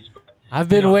these, but I've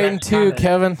been waiting too,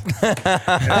 Kevin.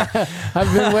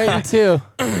 I've been waiting too.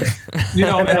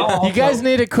 You guys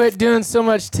need to quit doing so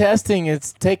much testing.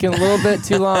 It's taking a little bit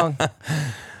too long.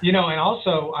 And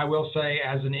also I will say,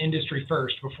 as an industry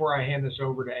first, before I hand this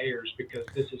over to Ayers, because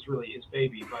this is really his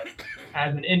baby, but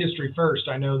as an industry first,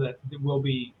 I know that we'll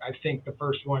be, I think, the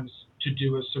first ones to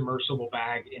do a submersible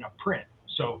bag in a print.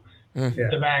 So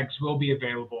the bags will be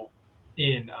available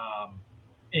in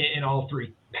all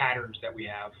three patterns that we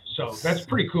have. So that's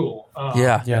pretty cool.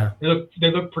 Yeah. They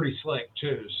look pretty slick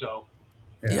too. So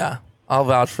yeah, I'll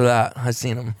vouch for that. I've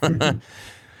seen them.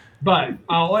 But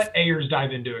I'll let Ayers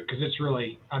dive into it, because it's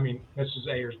really, this is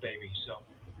Ayers' baby. So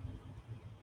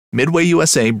Midway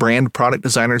USA brand product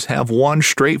designers have one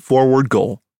straightforward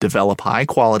goal: develop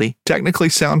high-quality, technically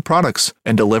sound products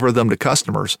and deliver them to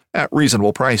customers at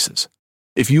reasonable prices.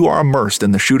 If you are immersed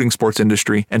in the shooting sports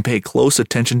industry and pay close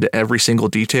attention to every single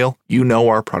detail, you know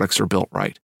our products are built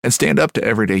right and stand up to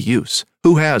everyday use.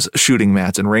 Who has shooting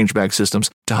mats and range bag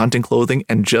systems to hunting clothing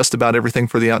and just about everything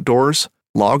for the outdoors?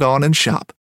 Log on and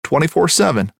shop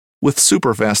 24/7 with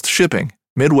super fast shipping.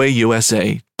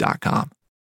 MidwayUSA.com.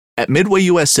 At Midway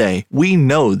USA, we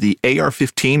know the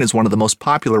AR-15 is one of the most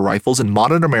popular rifles in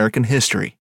modern American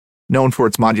history. Known for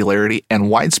its modularity and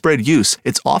widespread use,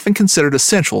 it's often considered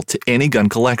essential to any gun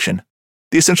collection.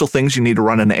 The essential things you need to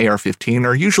run an AR-15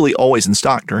 are usually always in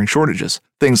stock during shortages,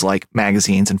 things like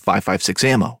magazines and 5.56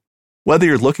 ammo. Whether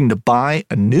you're looking to buy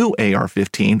a new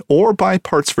AR-15 or buy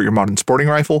parts for your modern sporting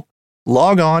rifle,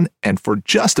 log on, and for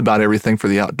just about everything for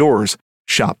the outdoors,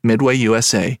 shop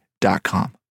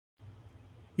MidwayUSA.com.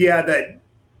 Yeah, the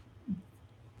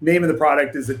name of the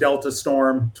product is the Delta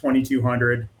Storm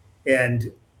 2200,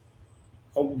 and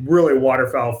a really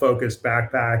waterfowl focused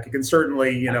backpack. It can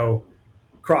certainly,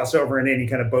 cross over in any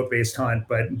kind of boat-based hunt,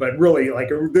 but really,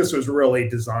 this was really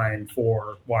designed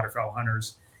for waterfowl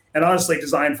hunters, and honestly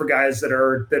designed for guys that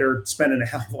are spending a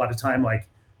hell of a lot of time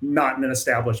not in an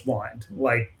established blind,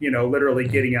 literally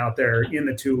getting out there in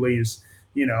the tules,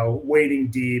 wading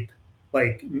deep,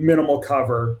 minimal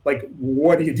cover.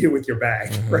 What do you do with your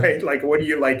bag, right? What do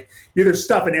you either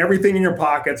stuffing everything in your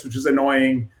pockets, which is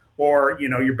annoying, or,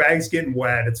 your bag's getting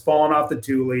wet, it's falling off the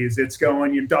tules, it's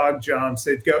going, your dog jumps,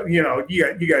 you guys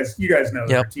know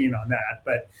the routine on that.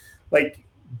 But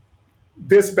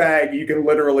this bag, you can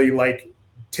literally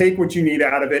take what you need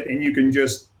out of it and you can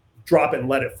just drop it and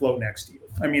let it float next to you.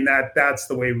 That's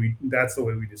the way we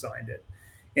designed it.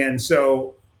 And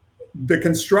so the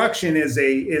construction is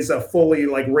a fully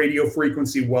radio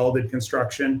frequency welded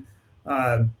construction.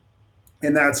 And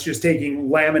that's just taking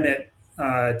laminate,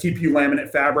 TPU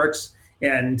laminate fabrics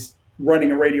and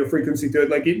running a radio frequency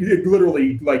through it. It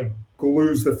literally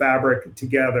glues the fabric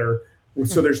together,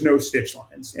 so there's no stitch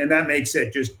lines, and that makes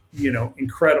it just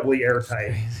incredibly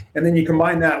airtight. And then you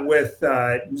combine that with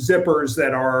zippers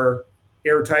that are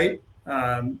airtight,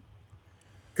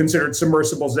 considered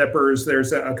submersible zippers.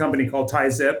 There's a company called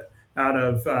Tie-Zip out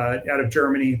of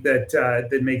Germany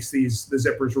that makes the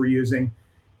zippers we're using.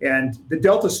 And the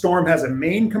Delta Storm has a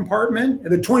main compartment,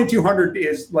 and the 2200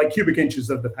 is cubic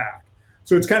inches of the pack.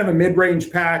 So it's kind of a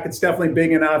mid-range pack. It's definitely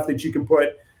big enough that you can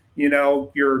put,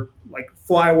 your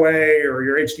Flyway or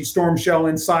your HD Storm shell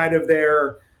inside of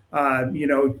there. All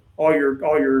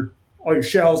your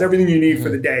shells, everything you need for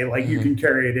the day. You can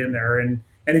carry it in there. And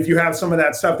if you have some of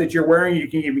that stuff that you're wearing, you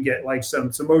can even get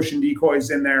some motion decoys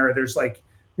in there. There's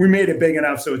we made it big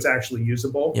enough so it's actually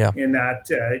usable in that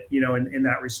in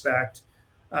that respect.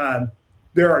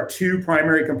 There are two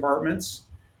primary compartments,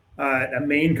 a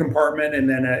main compartment and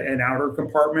then an outer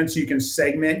compartment. So you can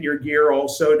segment your gear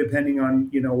also depending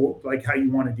on, how you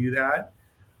want to do that.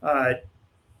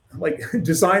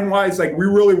 Design wise, we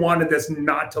really wanted this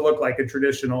not to look like a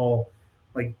traditional,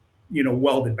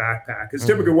 welded backpack. Because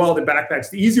typically welded backpacks,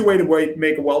 the easy way to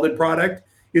make a welded product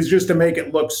is just to make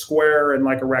it look square and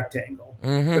like a rectangle.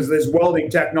 Because this welding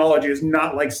technology is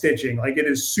not like stitching. It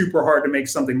is super hard to make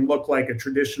something look like a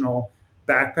traditional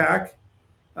backpack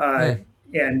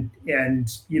and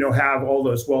have all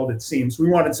those welded seams. We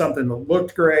wanted something that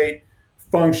looked great,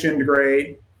 functioned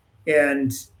great,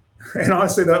 and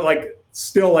honestly, that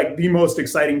still the most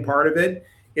exciting part of it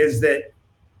is that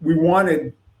we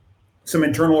wanted some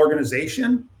internal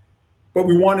organization, but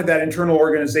we wanted that internal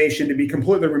organization to be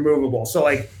completely removable. So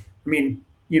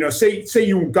say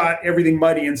you got everything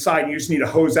muddy inside and you just need to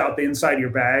hose out the inside of your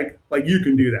bag, you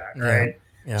can do that, right?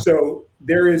 Yeah. So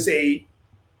there is a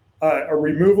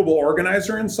removable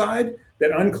organizer inside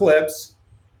that unclips,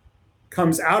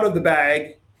 comes out of the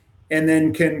bag, and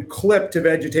then can clip to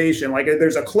vegetation.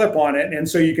 There's a clip on it, and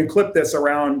so you can clip this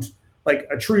around like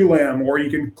a tree limb, or you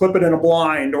can clip it in a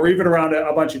blind, or even around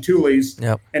a bunch of tules.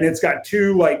 Yep. And it's got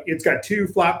two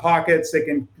flat pockets that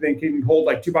can hold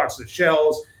like 2 boxes of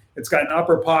shells. It's got an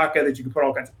upper pocket that you can put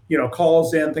all kinds of,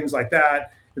 calls in, things like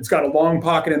that. It's got a long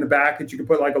pocket in the back that you can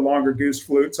put like a longer goose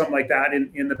flute, something like that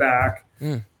in the back.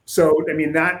 So, I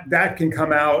mean, that can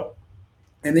come out,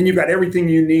 and then you've got everything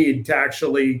you need to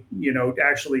actually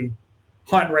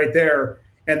hunt right there.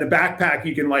 And the backpack,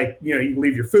 you can you can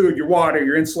leave your food, your water,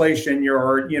 your insulation,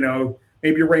 your,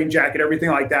 maybe your rain jacket, everything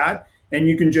like that. And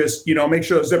you can just, make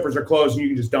sure the zippers are closed, and you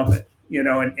can just dump it,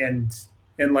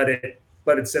 and let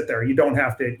it sit there. You don't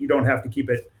have to keep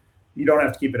it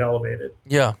elevated.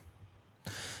 Yeah.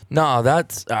 No,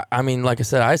 that's, I mean, like I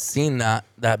said, I seen that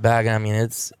bag, and I mean,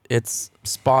 it's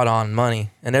spot on money,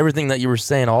 and everything that you were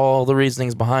saying, all the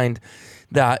reasonings behind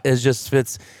that is just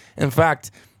fits. In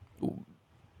fact,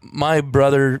 my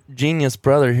genius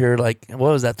brother here, like,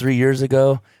 what was that, 3 years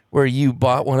ago, where you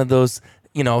bought one of those,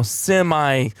 they're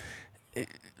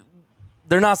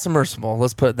not submersible,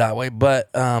 let's put it that way, but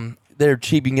they're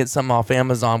cheap. You can get something off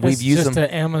Amazon. We've used them. Just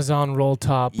an Amazon roll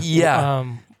top. Yeah.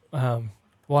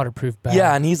 Waterproof bag.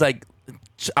 Yeah, and he's like,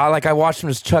 I watched him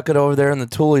just chuck it over there in the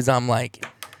toolies. I'm like,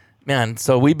 man,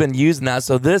 so we've been using that.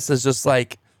 So this is just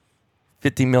like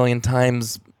 50 million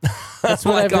times. That's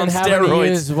what like I've been having steroids. to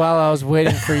use while I was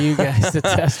waiting for you guys to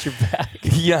test your bag.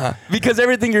 Yeah, because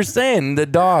everything you're saying, the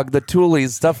dog, the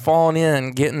toolies, stuff falling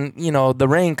in, getting, the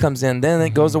rain comes in, then it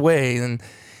goes away, and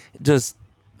just,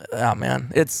 oh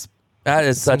man, it's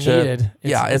such needed.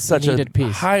 It's such a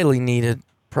piece. highly needed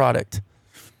product.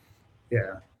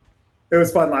 Yeah. It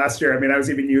was fun last year. I mean, I was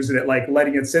even using it, like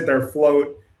letting it sit there,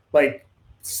 float, like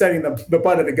setting the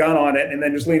butt of the gun on it, and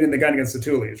then just leaning the gun against the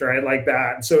tules, right? Like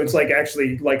that. So it's like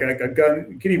actually like a gun.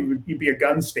 It could even be a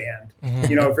gun stand, if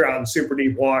you're out in super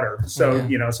deep water. So,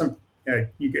 like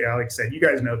I said, you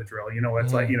guys know the drill.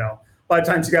 It's like, a lot of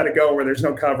times you got to go where there's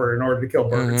no cover in order to kill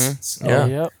birds.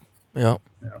 So, Yep.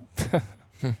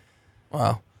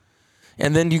 Wow.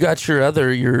 And then you got your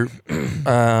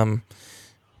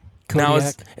now,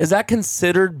 is that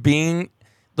considered being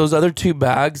those other two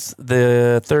bags,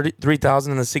 the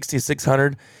 33,000 and the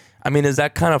 6,600? I mean, does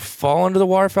that kind of fall under the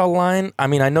Waterfowl line? I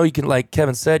mean, I know you can, like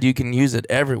Kevin said, you can use it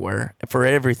everywhere for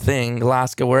everything,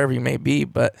 Alaska, wherever you may be,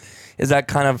 but is that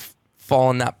kind of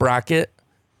fall in that bracket?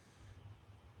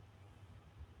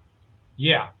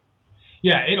 Yeah.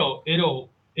 It'll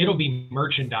be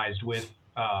merchandised with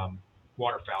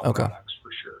Waterfowl products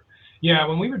for sure. Yeah,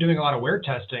 when we were doing a lot of wear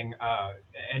testing,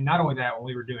 and not only that, when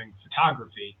we were doing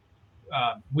photography,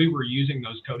 we were using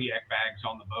those Kodiak bags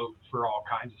on the boat for all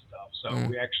kinds of stuff. So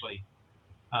we actually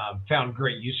found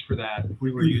great use for that.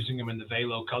 We were using them in the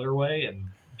Velo colorway, and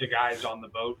the guys on the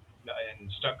boat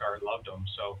in Stuttgart loved them.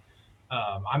 So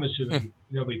I'm assuming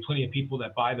there'll be plenty of people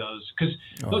that buy those, because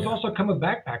those also come with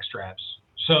backpack straps.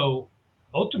 So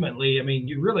ultimately, I mean,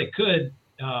 you really could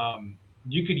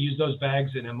you could use those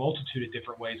bags in a multitude of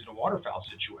different ways in a waterfowl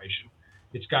situation.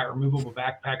 It's got removable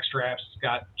backpack straps. It's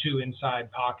got 2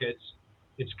 inside pockets.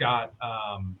 It's got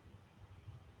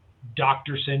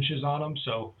doctor cinches on them.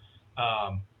 So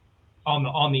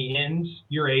on the ends,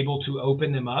 you're able to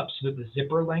open them up so that the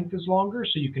zipper length is longer,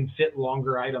 so you can fit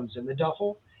longer items in the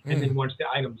duffel. And then once the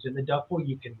item's in the duffel,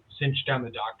 you can cinch down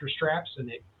the doctor straps, and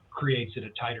it creates it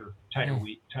a tighter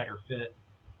fit.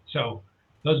 So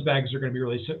those bags are going to be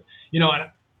really, and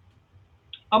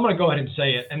I'm going to go ahead and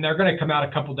say it, and they're going to come out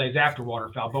a couple days after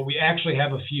Waterfowl, but we actually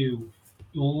have a few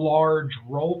large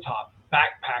roll top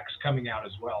backpacks coming out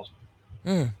as well.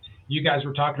 You guys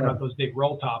were talking about those big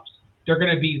roll tops. They're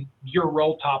going to be your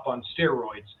roll top on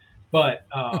steroids, but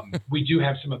we do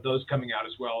have some of those coming out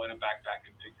as well in a backpack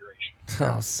configuration.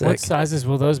 Oh, sick. What sizes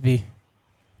will those be?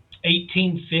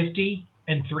 1850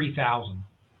 and 3000.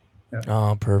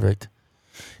 Oh, perfect.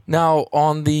 Now,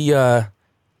 on the,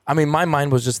 my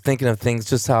mind was just thinking of things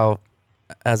just how,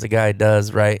 as a guy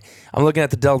does, right? I'm looking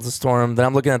at the Delta Storm, then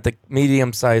I'm looking at the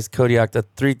medium-sized Kodiak, the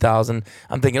 3000.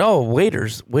 I'm thinking,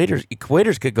 waders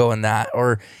could go in that,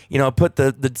 or, put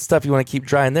the stuff you want to keep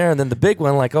dry in there, and then the big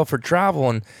one, like, for travel.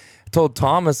 And I told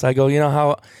Thomas, I go,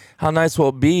 how nice will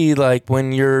it be, like,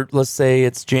 when you're, let's say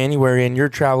it's January, and you're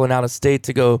traveling out of state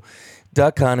to go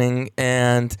duck hunting,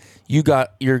 and you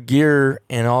got your gear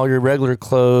and all your regular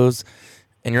clothes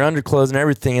and your underclothes and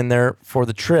everything in there for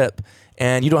the trip,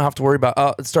 and you don't have to worry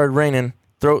about, it started raining,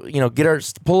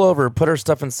 pull over, put our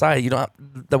stuff inside.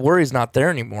 The worry's not there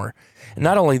anymore. And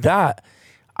not only that,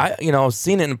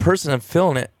 seeing it in person and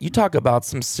feeling it, you talk about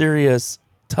some serious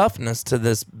toughness to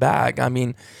this bag. I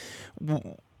mean,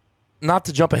 not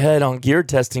to jump ahead on gear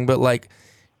testing, but like,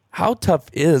 how tough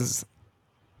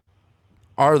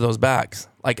are those bags?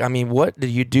 Like, I mean, what do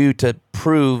you do to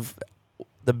prove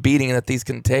the beating that these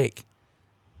can take?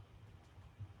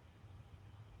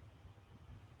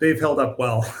 They've held up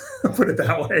well, put it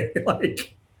that way.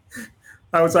 Like,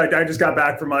 I just got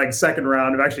back from like second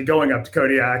round of actually going up to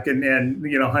Kodiak and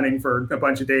hunting for a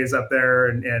bunch of days up there,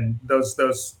 and those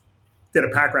did a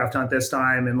pack raft hunt this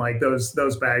time, and like those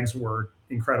bags were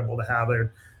incredible to have.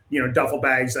 They're duffel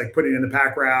bags, like putting in the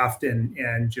pack raft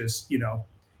and just you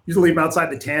just leave them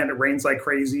outside the tent. It rains like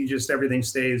crazy, just everything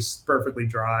stays perfectly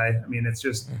dry. I mean, it's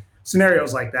just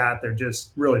scenarios like that. They're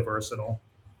just really versatile.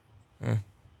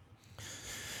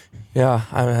 Yeah.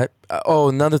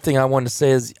 Another thing I wanted to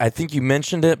say is, I think you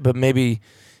mentioned it, but maybe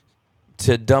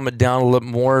to dumb it down a little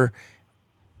more,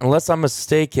 unless I'm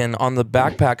mistaken, on the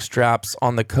backpack straps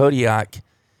on the Kodiak,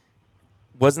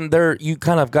 wasn't there, you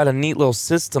kind of got a neat little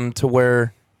system to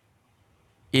where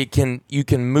you can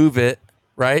move it,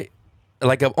 right?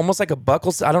 Like almost like a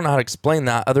buckle. I don't know how to explain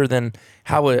that other than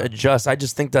how it adjusts. I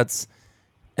just think that's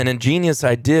an ingenious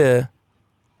idea.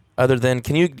 Other than,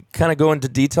 can you kind of go into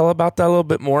detail about that a little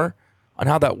bit more on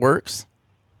how that works?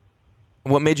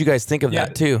 What made you guys think of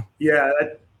that too? Yeah,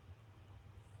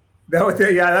 that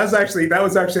was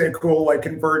actually a cool like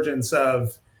convergence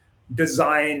of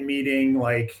design meeting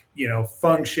like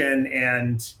function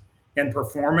and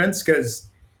performance, because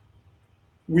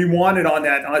we wanted on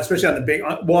that, especially on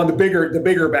the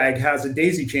bigger bag has a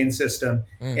daisy chain system,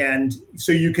 and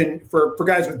so you can for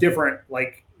guys with different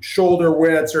like shoulder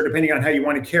widths, or depending on how you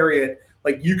want to carry it,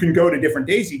 like you can go to different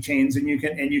daisy chains, and you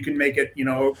can make it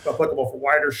applicable for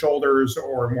wider shoulders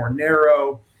or more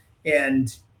narrow.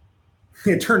 And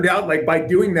it turned out like by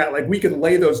doing that, like we could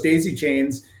lay those daisy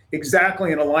chains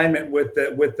exactly in alignment with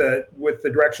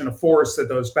the direction of force that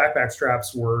those backpack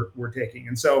straps were taking.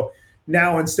 And so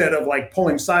now, instead of like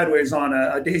pulling sideways on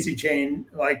a daisy chain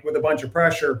like with a bunch of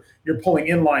pressure, you're pulling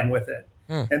in line with it.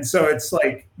 And so it's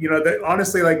like,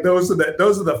 honestly, like those are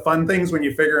the fun things when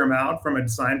you figure them out from a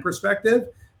design perspective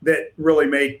that really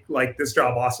make like this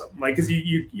job awesome. Like, cause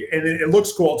you and it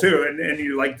looks cool too. And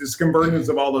you like this convergence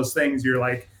of all those things. You're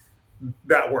like,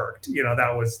 that worked,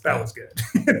 that was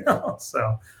good.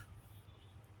 So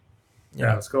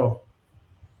yeah, it's cool.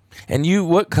 And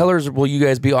what colors will you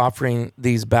guys be offering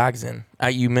these bags in?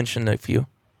 You mentioned a few.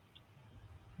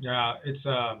 Yeah, it's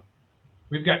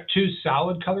we've got 2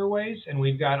 solid colorways, and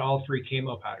we've got all 3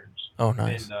 camo patterns. Oh,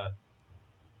 nice.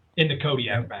 In the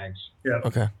Kodiak bags. Yeah.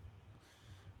 Okay.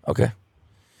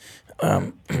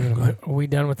 Are we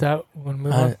done with that? We'll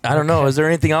move on? I don't know. Is there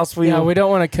anything else we don't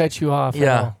want to cut you off.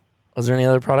 Yeah. Was there any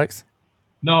other products?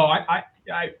 No, I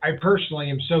personally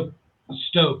am so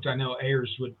stoked. I know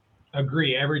Ayers would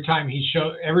agree. Every time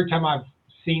I've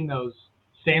seen those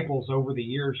samples over the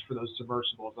years for those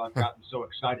submersibles, I've gotten so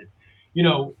excited.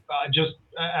 Just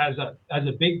as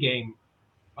a big game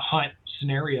hunt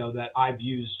scenario that I've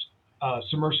used a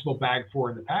submersible bag for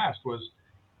in the past was,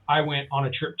 I went on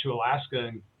a trip to Alaska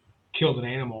and killed an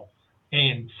animal,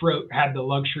 and had the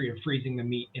luxury of freezing the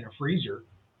meat in a freezer.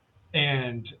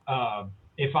 And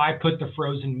if I put the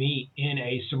frozen meat in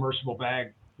a submersible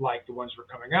bag like the ones we're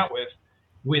coming out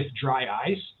with dry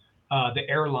ice, the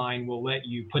airline will let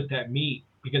you put that meat,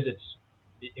 because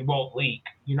it won't leak.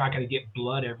 You're not going to get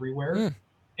blood everywhere.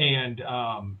 And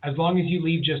as long as you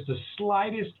leave just the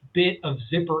slightest bit of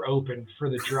zipper open for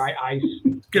the dry ice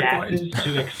gases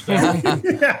to expel.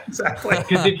 Yeah, exactly.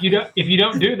 Because if you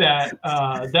don't do that,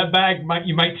 that bag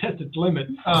you might test its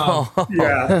limits.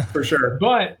 Yeah, for sure.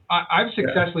 But I've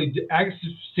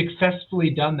successfully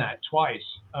done that twice,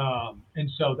 and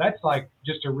so that's like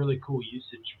just a really cool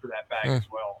usage for that bag as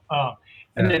well.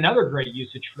 And another great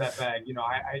usage for that bag,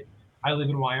 I live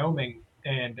in Wyoming,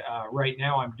 and right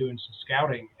now I'm doing some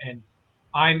scouting, and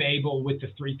I'm able with the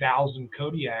 3000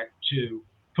 Kodiak to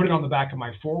put it on the back of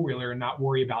my 4-wheeler and not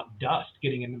worry about dust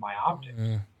getting into my optics.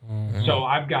 So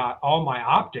I've got all my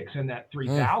optics in that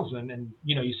 3000, and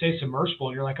you say submersible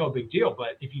and you're like, oh, big deal.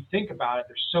 But if you think about it,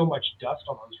 there's so much dust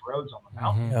on those roads on the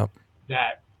mountain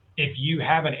that if you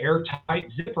have an airtight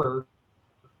zipper,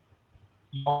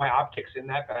 all my optics in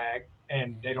that bag,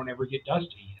 and they don't ever get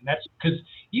dusty. And that's because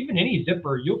even any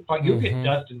zipper, you'll get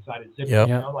dust inside a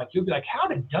zipper. Like you'll be like, how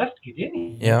did dust get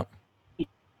in here?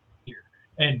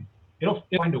 And it'll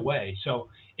find a way. So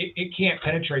it can't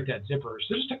penetrate that zipper.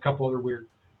 So there's just a couple other weird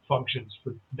functions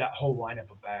for that whole lineup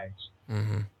of bags.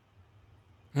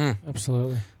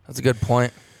 Absolutely. That's a good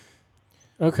point.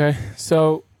 Okay.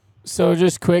 So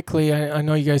just quickly, I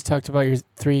know you guys talked about your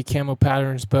 3 camo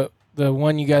patterns, but the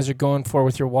one you guys are going for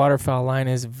with your Waterfowl line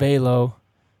is Velo.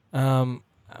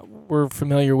 We're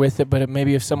familiar with it, but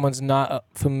maybe if someone's not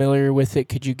familiar with it,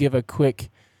 could you give a quick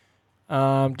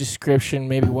description,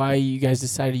 maybe why you guys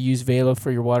decided to use Velo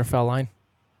for your waterfowl line?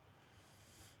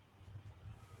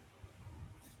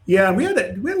 Yeah, we had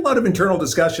a lot of internal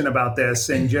discussion about this,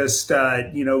 and just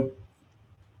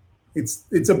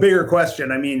it's a bigger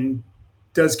question. I mean,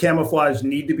 does camouflage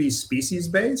need to be species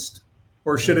based,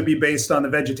 or should it be based on the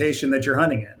vegetation that you're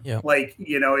hunting in? Yeah. Like,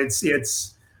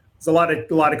 it's a lot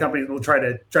of companies will try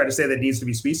to say that it needs to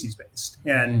be species based,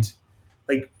 and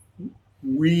like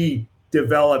we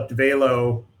developed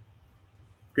Velo,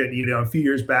 a few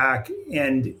years back,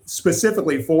 and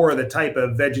specifically for the type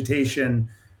of vegetation,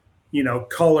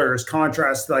 colors,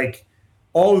 contrast, like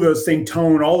all of those things,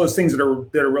 tone, all those things that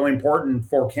are really important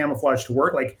for camouflage to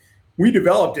work. Like we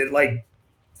developed it like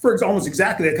for almost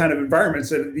exactly the kind of environments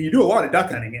that you do a lot of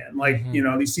duck hunting in, like,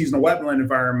 these seasonal wetland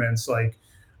environments, like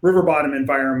river bottom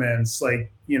environments, like,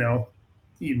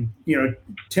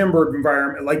 timbered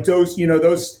environment, like those,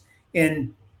 those,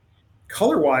 and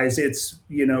color wise, it's,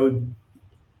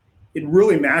 it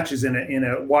really matches in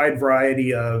a wide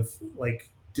variety of like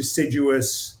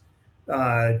deciduous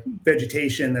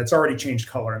vegetation that's already changed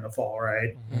color in the fall,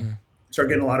 right? Start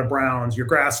getting a lot of browns, your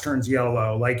grass turns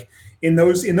yellow, like in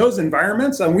those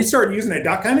environments. And we started using it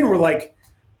duck hunting. We're like,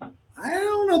 I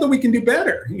don't know that we can do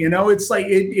better. It's like,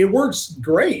 it works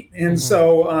great. And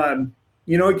so,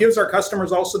 it gives our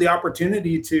customers also the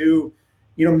opportunity to,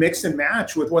 mix and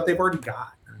match with what they've already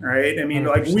got. Right. I mean, 100%.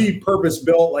 Like we purpose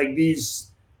built like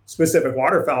these specific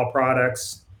waterfowl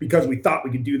products because we thought we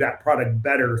could do that product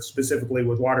better specifically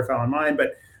with waterfowl in mind.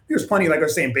 But there's plenty, like I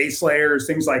was saying, base layers,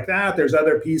 things like that. There's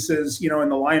other pieces, in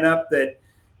the lineup that,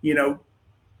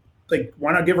 like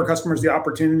why not give our customers the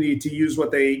opportunity to use what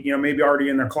they, maybe already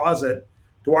in their closet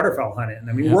to waterfowl hunt in.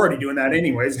 I mean, we're already doing that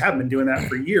anyways, haven't been doing that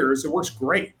for years. It works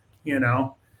great,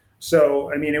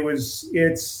 So, I mean, it was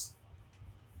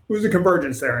a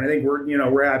convergence there. And I think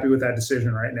we're happy with that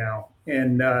decision right now.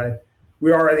 And I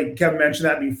think Kevin mentioned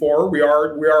that before, we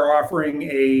are offering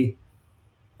a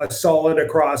solid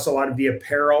across a lot of the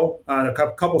apparel, a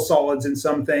couple solids in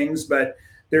some things, but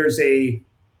there's a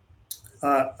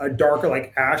darker,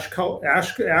 like ash color.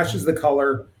 Ash is the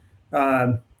color,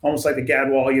 almost like the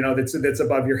gadwall, that's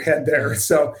above your head there.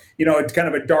 So, it's kind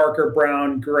of a darker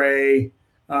brown gray,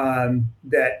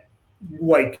 that,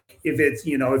 like if it's,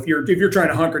 if you're trying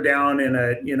to hunker down in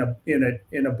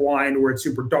a blind where it's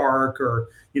super dark, or,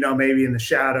 maybe in the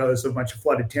shadows of a bunch of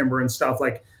flooded timber and stuff,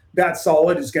 like that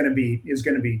solid is going to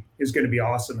be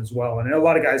awesome as well. And a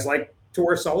lot of guys like to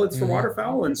wear solids for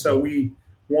waterfowl. And so we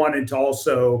wanted to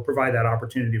also provide that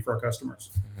opportunity for our customers.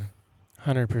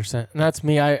 100%. And that's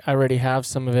me. I already have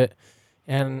some of it,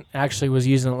 and actually was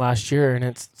using it last year, and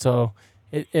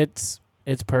it's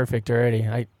perfect already.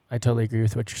 I totally agree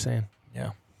with what you're saying.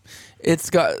 Yeah.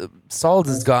 Solids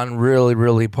has gotten really,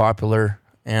 really popular.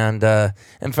 And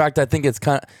in fact, I think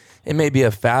it may be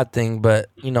a fad thing, but,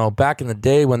 back in the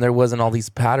day when there wasn't all these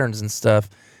patterns and stuff,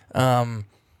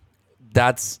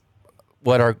 that's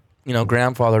what our,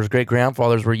 great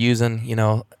grandfathers were using,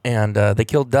 and they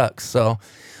killed ducks. So,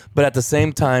 but at the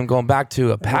same time, going back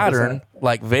to a pattern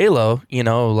like Velo,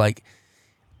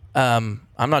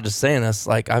 I'm not just saying this,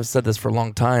 like I've said this for a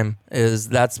long time,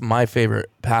 that's my favorite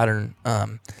pattern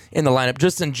in the lineup,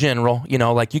 just in general.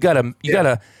 Like you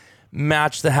gotta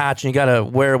match the hatch, and you gotta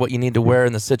wear what you need to wear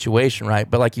in the situation, right?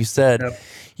 But like you said,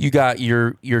 you got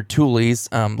your toolies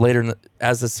later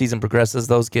as the season progresses,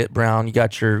 those get brown. You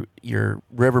got your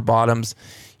river bottoms.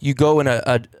 You go in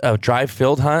a dry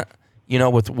field hunt,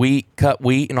 with cut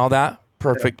wheat and all that,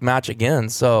 perfect match again.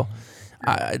 So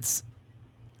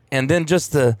and then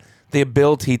just the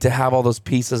ability to have all those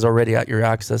pieces already at your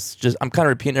access. Just I'm kind of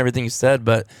repeating everything you said,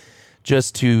 but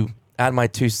just to add my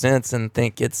 2 cents and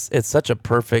think it's such a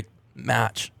perfect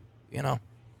match,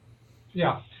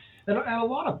 Yeah, and a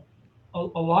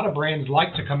lot of brands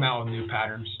like to come out with new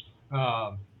patterns.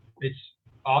 It's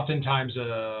oftentimes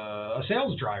a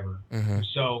sales driver.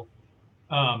 So,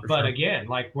 but again,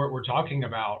 like what we're talking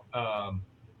about,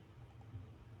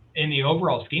 in the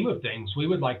overall scheme of things, we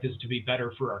would like this to be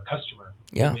better for our customer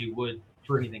than we would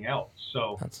for anything else.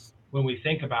 So when we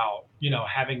think about,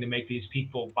 having to make these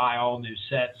people buy all new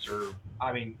sets,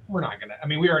 we're not going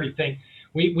to, we already think,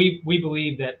 we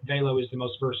believe that Velo is the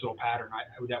most versatile pattern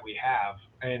that we have.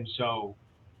 And so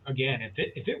again,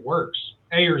 if it works,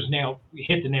 Ayers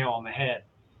hit the nail on the head.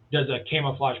 Does a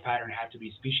camouflage pattern have to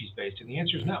be species based? And the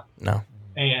answer is no. No.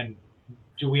 And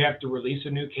do we have to release a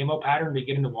new camo pattern to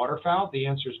get into waterfowl? The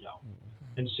answer is no.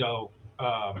 And so,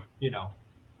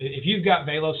 if you've got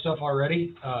Velo stuff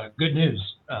already, good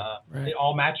news. It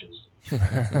all matches.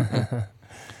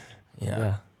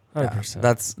 Yeah. 100%.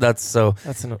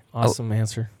 That's an awesome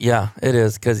answer. Yeah, it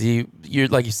is, because you're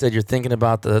like you said, you're thinking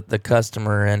about the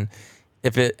customer, and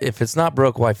if it's not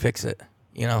broke, why fix it?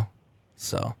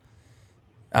 So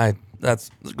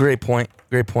that's a great point.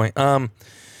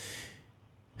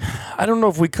 I don't know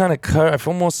if we kind of cut. I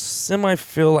almost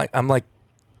feel like I'm like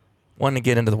wanting to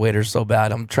get into the waiters so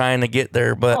bad. I'm trying to get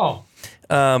there, but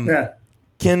I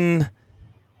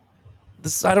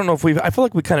don't know if I feel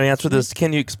like we kind of answered this.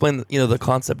 Can you explain, the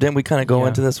concept? Didn't we kind of go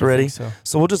into this already? I think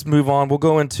So we'll just move on. We'll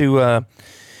go into,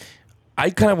 I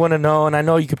kind of want to know, and I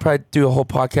know you could probably do a whole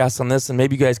podcast on this, and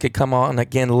maybe you guys could come on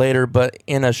again later, but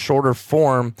in a shorter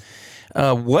form,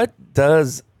 what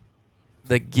does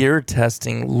the gear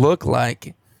testing look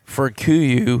like for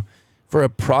KUIU for a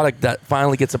product that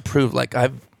finally gets approved? Like,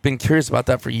 I've been curious about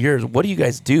that for years. What do you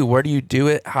guys do? Where do you do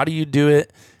it? How do you do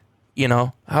it?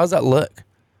 How does that look?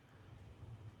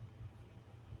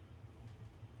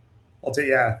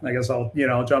 I guess I'll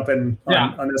jump in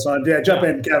on this one. Yeah, jump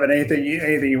in, Kevin. Anything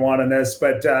you want on this,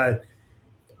 but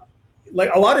like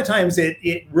a lot of times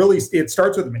it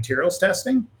starts with the materials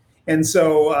testing, and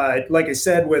so like I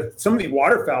said, with some of the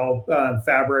waterfowl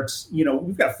fabrics,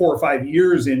 we've got 4 or 5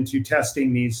 years into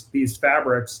testing these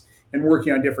fabrics and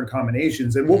working on different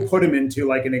combinations, and we'll put them into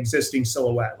like an existing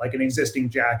silhouette, like an existing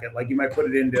jacket, like you might put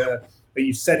it into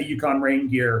a set of Yukon rain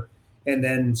gear. And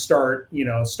then start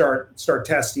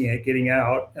testing it, getting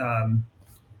out,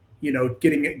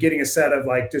 getting a set of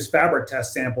like just fabric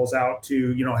test samples out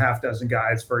to, half dozen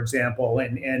guys, for example,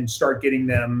 and start getting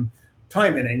them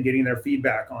time in and getting their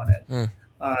feedback on it.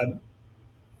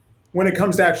 When it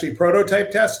comes to actually prototype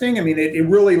testing, I mean, it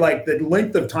really, like, the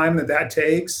length of time that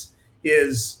takes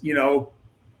is,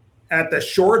 at the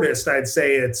shortest, I'd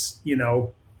say it's,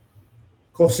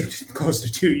 close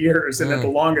to 2 years. And at the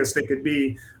longest, it could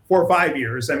be 4 or 5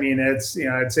 years. I mean, it's,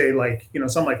 I'd say, like,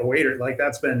 something like a waiter, like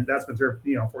that's been 4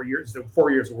 years. The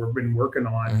 4 years that we've been working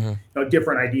on,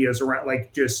 different ideas around,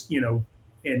 like, just,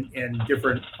 and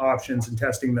different options and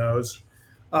testing those.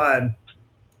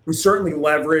 We certainly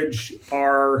leverage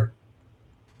our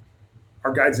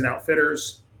guides and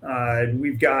outfitters.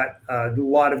 We've got a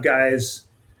lot of guys,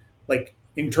 like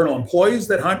internal employees,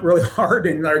 that hunt really hard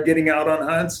and are getting out on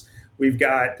hunts. We've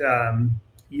got,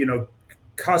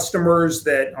 customers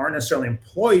that aren't necessarily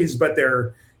employees, but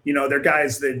they're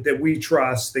guys that we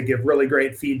trust, that give really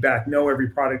great feedback, know every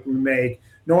product we make,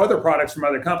 know other products from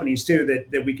other companies too,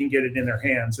 that we can get it in their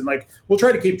hands. And, like, we'll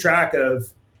try to keep track of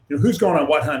who's going on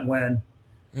what hunt when,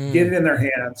 get it in their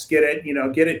hands, get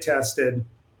it tested.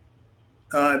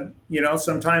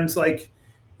 Sometimes, like,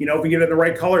 if we get it in the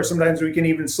right color, sometimes we can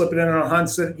even slip it in on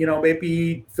hunts that,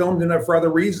 maybe filmed in it for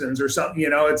other reasons or something.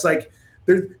 It's like,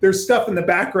 there's stuff in the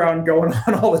background going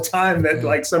on all the time that,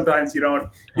 like, sometimes you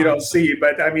don't see.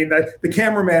 But I mean, the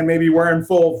cameraman may be wearing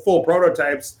full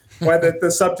prototypes, while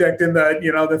the subject in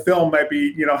the film might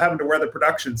be having to wear the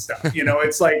production stuff.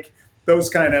 It's like those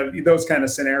kind of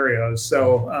scenarios.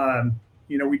 So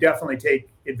we definitely take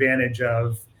advantage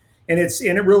of, and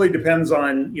it really depends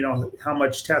on how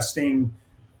much testing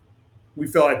we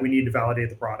feel like we need to validate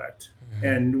the product.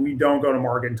 And we don't go to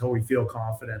market until we feel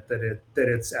confident that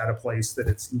it's at a place that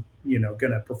it's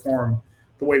going to perform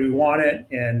the way we want it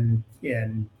and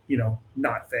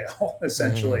not fail,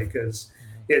 essentially, because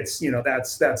it's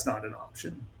that's not an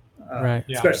option, right?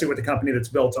 Especially with a company that's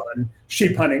built on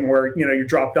sheep hunting, where you're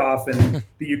dropped off in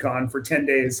the Yukon for 10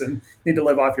 days and need to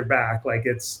live off your back. Like,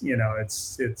 it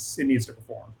needs to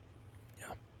perform.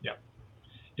 Yeah.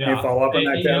 Any follow up on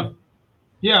that, Ken?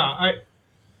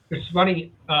 It's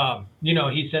funny,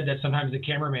 he said that sometimes the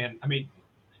cameraman, I mean,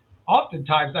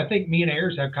 oftentimes I think me and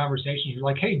Ayers have conversations. You're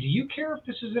like, hey, do you care if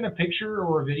this is in a picture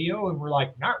or a video? And we're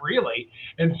like, not really.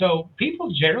 And so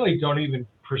people generally don't even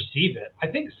perceive it. I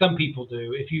think some people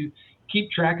do. If you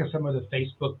keep track of some of the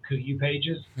Facebook KUIU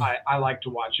pages, I like to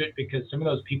watch it, because some of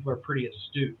those people are pretty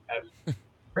astute.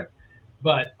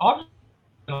 But often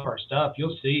our stuff,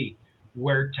 you'll see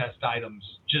wear test items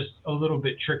just a little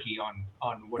bit tricky on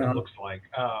what it looks like.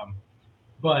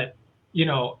 But,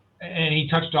 and he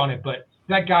touched on it, but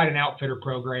that guide and outfitter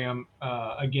program,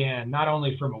 again, not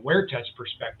only from a wear test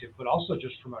perspective, but also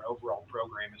just from an overall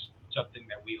program, is something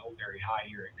that we hold very high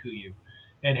here at KUIU,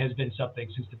 and has been something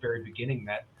since the very beginning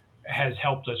that has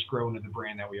helped us grow into the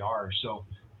brand that we are. So,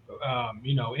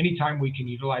 anytime we can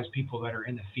utilize people that are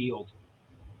in the field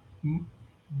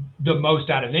the most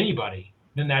out of anybody,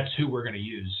 then that's who we're going to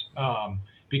use,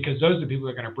 because those are the people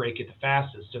that are going to break it the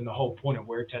fastest. And the whole point of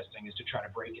wear testing is to try to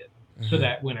break it, so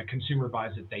that when a consumer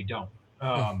buys it, they don't.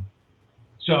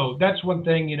 So that's one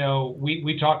thing,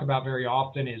 we talk about very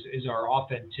often is our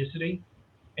authenticity.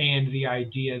 and the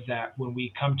idea that when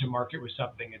we come to market with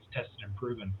something, it's tested and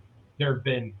proven. There have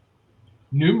been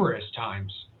numerous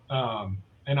times,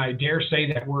 and I dare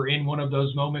say that we're in one of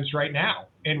those moments right now,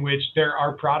 in which there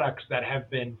are products that have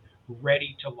been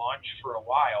ready to launch for a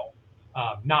while,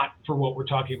 not for what we're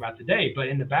talking about today, but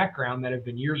in the background that have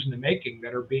been years in the making,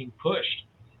 that are being pushed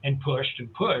and pushed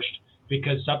and pushed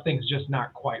because something's just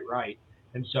not quite right.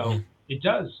 And so it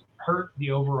does hurt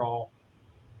the overall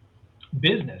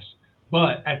business.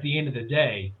 But at the end of the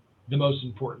day, the most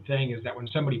important thing is that when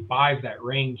somebody buys that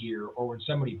rain gear, or when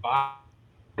somebody buys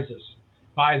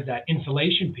that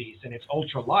insulation piece and it's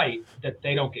ultra light, that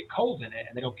they don't get cold in it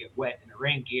and they don't get wet in the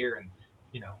rain gear, and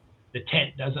the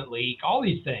tent doesn't leak, all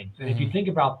these things. And if you think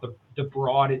about the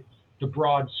broad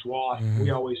swath,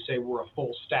 we always say we're a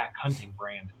full stack hunting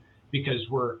brand, because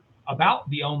we're about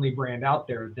the only brand out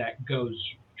there that goes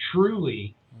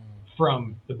truly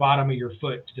from the bottom of your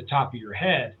foot to the top of your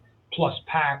head, plus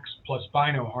packs, plus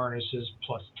bino harnesses,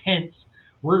 plus tents.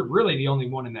 We're really the only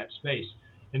one in that space.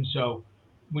 And so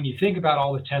when you think about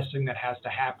all the testing that has to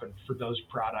happen for those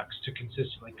products to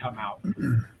consistently come out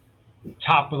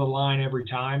top of the line every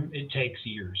time, it takes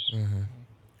years.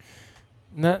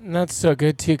 That's so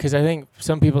good too, because I think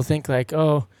some people think like,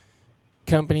 oh,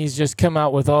 companies just come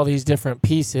out with all these different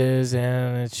pieces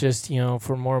and it's just,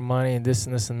 for more money and this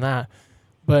and this and that.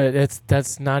 But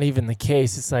that's not even the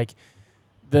case. It's like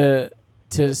to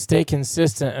stay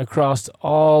consistent across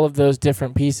all of those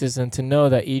different pieces, and to know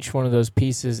that each one of those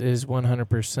pieces is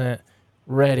 100%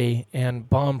 ready and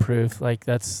bomb-proof, like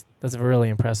that's really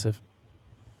impressive.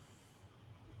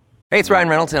 Hey, it's Ryan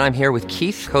Reynolds, and I'm here with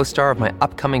Keith, co-star of my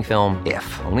upcoming film,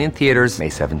 If, only in theaters May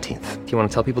 17th. Do you want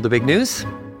to tell people the big news?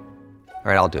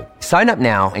 All right, I'll do it. Sign up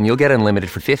now and you'll get unlimited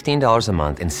for $15 a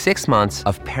month and 6 months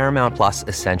of Paramount Plus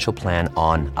Essential Plan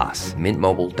on us.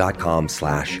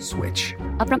 MintMobile.com/switch.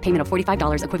 Upfront payment of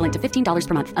 $45 equivalent to $15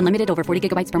 per month. Unlimited over 40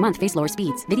 gigabytes per month. Face lower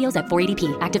speeds. Videos at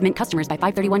 480p. Active Mint customers by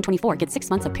 531.24 get 6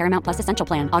 months of Paramount Plus Essential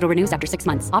Plan. Auto renews after 6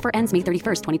 months. Offer ends May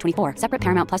 31st, 2024. Separate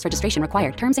Paramount Plus registration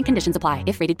required. Terms and conditions apply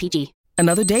if rated PG.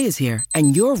 Another day is here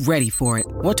and you're ready for it.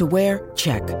 What to wear?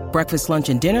 Check. Breakfast, lunch,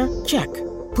 and dinner? Check.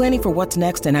 Planning for what's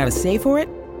next and how to save for it?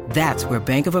 That's where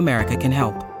Bank of America can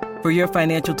help. For your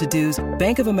financial to-dos,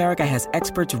 Bank of America has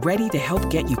experts ready to help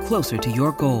get you closer to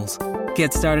your goals.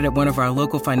 Get started at one of our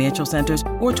local financial centers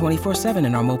or 24/7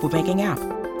 in our mobile banking app.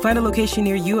 Find a location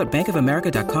near you at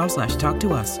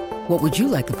bankofamerica.com/talktous. What would you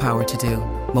like the power to do?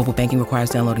 Mobile banking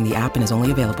requires downloading the app and is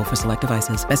only available for select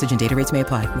devices. Message and data rates may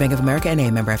apply. Bank of America N.A.,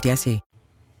 member FDIC.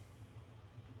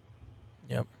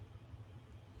 Yep.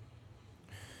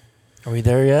 Are we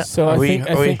there yet? So I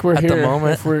think we're at here. The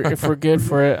moment? If we're good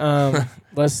for it,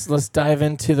 let's dive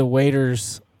into the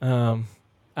waders.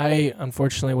 I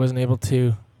unfortunately wasn't able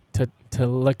to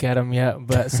look at them yet,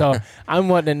 but so I'm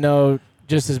wanting to know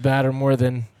just as bad or more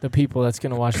than the people that's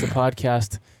going to watch the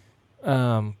podcast.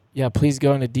 Please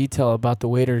go into detail about the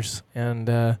waders and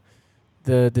the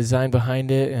design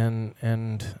behind it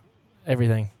and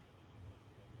everything.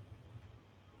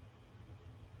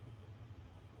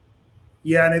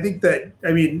 Yeah, and I think that,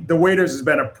 the waders has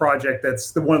been a project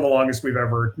that's one of the longest we've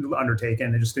ever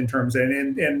undertaken, just in terms of,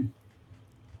 and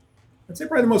I'd say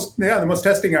probably the most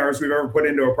testing hours we've ever put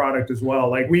into a product as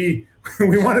well. Like we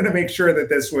wanted to make sure that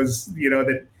this was,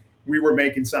 that we were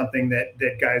making something that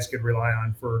guys could rely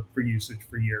on for usage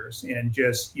for years. And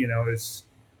just, it's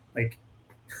like,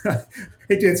 I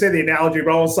hate to say the analogy,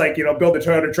 but almost like, build a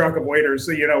Toyota truck of waders,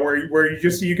 where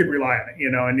you could rely on it,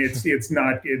 and it's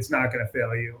not going to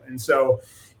fail you. And so,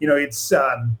 it's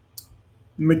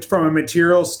from a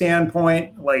materials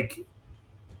standpoint, like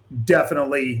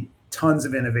definitely tons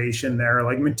of innovation there,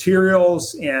 like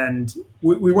materials. And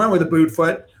we went with a boot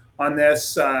foot on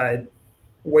this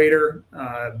wader,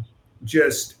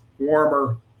 just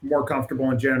warmer, more comfortable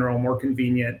in general, more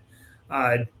convenient.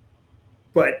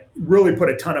 But really put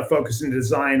a ton of focus in the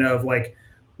design of like,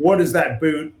 what does that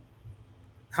boot,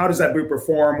 how does that boot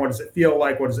perform? What does it feel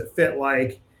like? What does it fit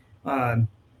like? The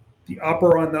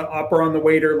upper on the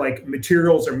wader, like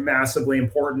materials are massively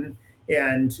important.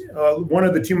 And one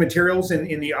of the two materials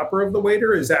in the upper of the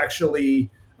wader is actually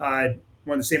one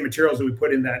of the same materials that we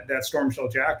put in that storm shell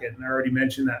jacket. And I already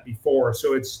mentioned that before.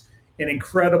 So it's an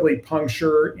incredibly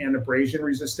puncture and abrasion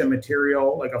resistant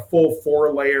material, like a full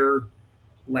 4-layer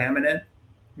laminate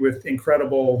with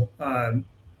incredible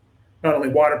not only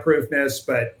waterproofness,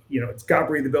 but it's got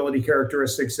breathability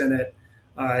characteristics in it.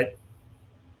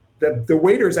 The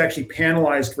wader is actually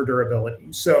panelized for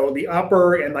durability. So the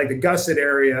upper and like the gusset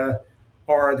area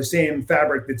are the same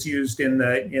fabric that's used in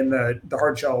the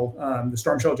hard shell, the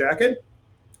storm shell jacket,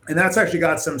 and that's actually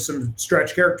got some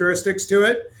stretch characteristics to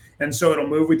it. and so it'll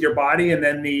move with your body. And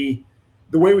then the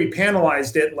way we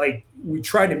panelized it, like we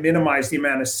tried to minimize the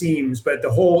amount of seams, but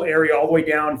the whole area all the way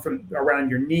down from around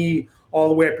your knee all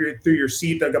the way up through your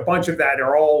seat, like a bunch of that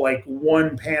are all like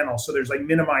one panel. So there's like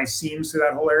minimized seams through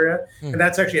that whole area. And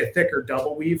that's actually a thicker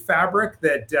double weave fabric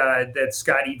that's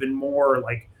got even more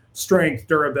like strength,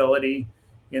 durability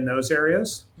in those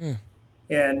areas.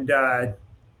 And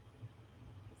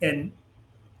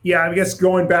yeah, I guess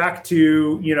going back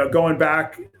to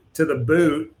the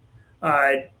boot,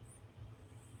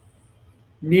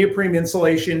 neoprene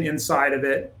insulation inside of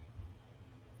it,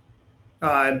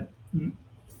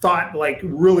 thought like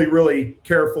really, really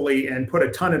carefully and put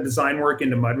a ton of design work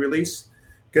into mud release,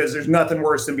 because there's nothing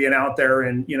worse than being out there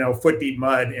in, foot deep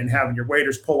mud and having your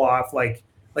waders pull off. Like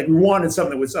we wanted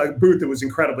something that was a boot that was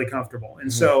incredibly comfortable.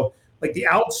 And so like the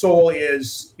outsole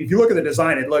is, if you look at the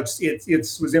design, it was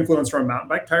influenced from a mountain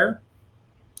bike tire.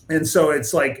 And so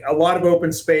it's like a lot of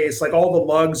open space, like all the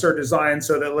lugs are designed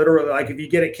so that literally, like if you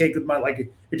get it caked with mud,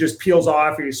 like it just peels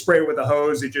off, or you spray it with a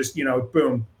hose, it just,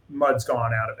 boom, mud's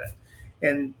gone out of it.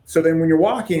 And so then when you're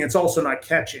walking, it's also not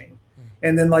catching.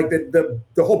 And then like the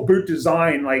whole boot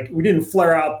design, like we didn't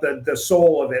flare out the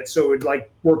sole of it, so it would like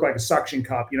work like a suction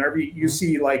cup. You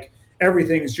see like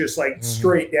everything's just like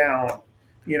straight down,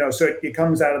 so it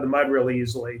comes out of the mud really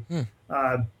easily.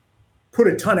 Put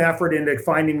a ton of effort into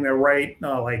finding the right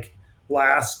like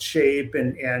last shape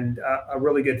and a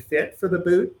really good fit for the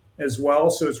boot as well,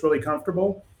 so it's really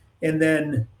comfortable. And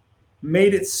then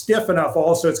made it stiff enough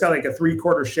also, it's got like a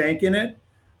 3/4 shank in it,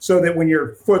 so that when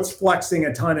your foot's flexing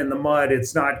a ton in the mud,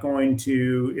 it's not going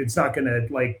to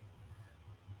like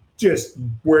just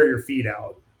wear your feet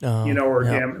out, or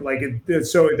damn, like it.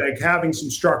 So like having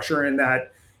some structure in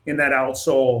that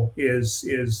outsole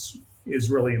is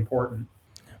really important.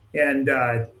 And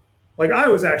like I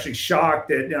was actually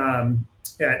shocked at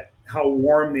how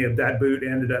warm that boot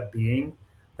ended up being.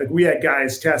 Like we had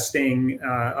guys testing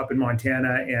up in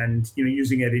Montana and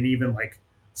using it in even like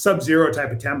sub-zero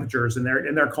type of temperatures, and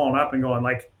they're calling up and going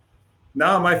like,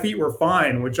 "No, my feet were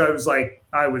fine," which I was like,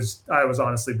 I was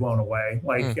honestly blown away,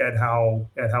 like at how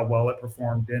well it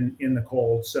performed in the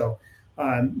cold. So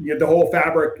the whole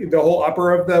fabric, the whole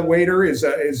upper of the wader is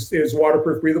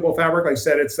waterproof, breathable fabric. Like I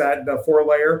said, it's the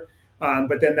 4-layer,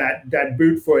 but then that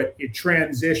boot foot, it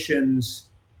transitions.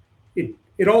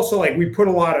 It also, like, we put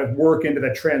a lot of work into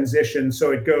the transition,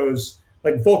 so it goes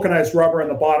like vulcanized rubber on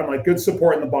the bottom, like good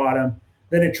support in the bottom.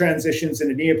 Then it transitions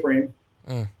into neoprene,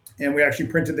 and we actually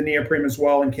printed the neoprene as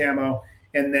well in camo,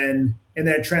 and then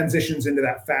it transitions into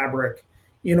that fabric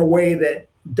in a way that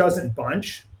doesn't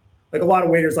bunch. Like a lot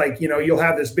of waders, like you'll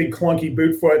have this big clunky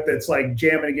boot foot that's like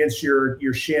jamming against your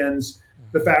shins.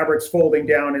 The fabric's folding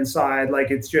down inside, like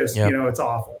it's just it's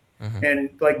awful. And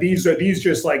like these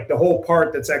just like the whole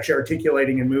part that's actually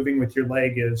articulating and moving with your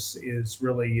leg is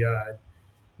really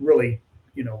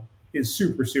is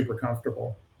super, super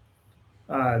comfortable.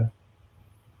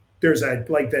 There's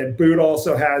the boot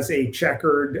also has a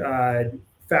checkered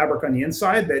fabric on the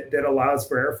inside that allows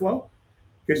for airflow,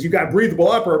 because you've got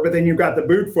breathable upper, but then you've got the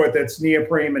boot foot that's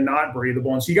neoprene and not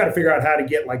breathable. And so you got to figure out how to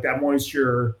get like that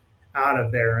moisture out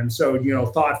of there. And so,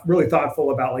 really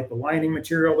thoughtful about like the lining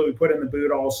material that we put in the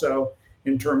boot also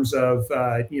in terms of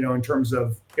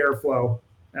airflow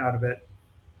out of it.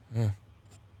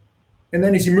 And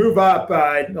then as you move up,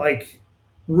 like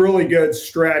really good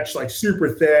stretch, like super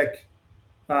thick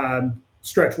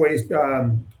stretch waist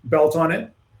belt on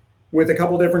it with a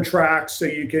couple different tracks. So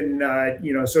you can,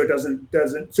 so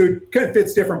it kind of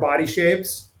fits different body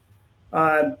shapes.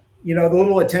 The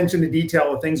little attention to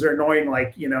detail of things that are annoying,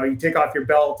 like, you take off your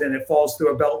belt and it falls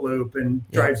through a belt loop and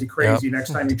drives you crazy.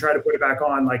 Next time you try to put it back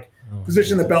on, like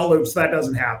position the belt loop so that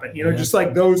doesn't happen. Just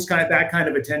like that kind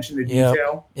of attention to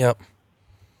detail. Yeah.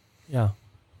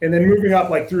 And then moving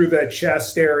up like through the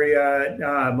chest area,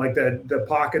 like the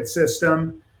pocket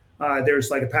system, there's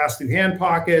like a pass-through hand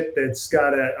pocket that's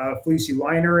got a fleecy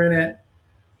liner in it.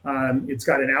 It's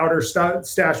got an outer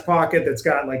stash pocket that's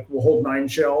got like will hold 9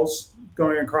 shells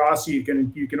going across, so you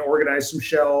can organize some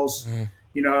shells.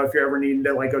 If you're ever needing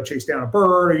to like go chase down a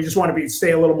bird, or you just want to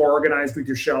stay a little more organized with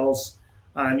your shells,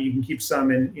 you can keep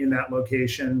some in that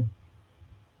location.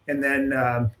 And then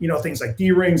things like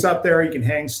D-rings up there you can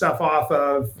hang stuff off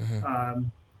of.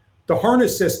 The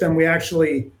harness system, we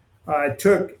actually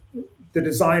took the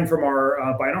design from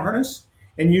our bino harness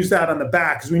and used that on the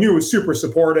back because we knew it was super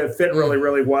supportive, fit really,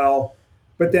 really well.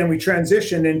 But then we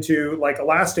transitioned into like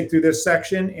elastic through this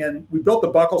section, and we built the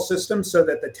buckle system so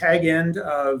that the tag end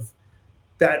of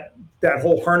that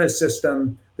whole harness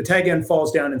system, the tag end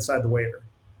falls down inside the wader.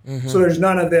 So there's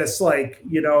none of this like,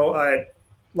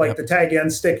 like the tag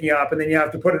end sticking up, and then you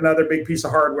have to put another big piece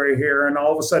of hardware here, and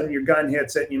all of a sudden your gun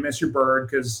hits it and you miss your bird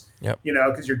because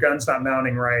because your gun's not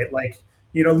mounting right. Like,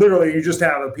 literally you just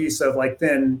have a piece of like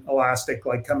thin elastic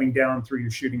like coming down through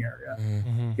your shooting area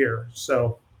here.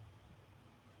 So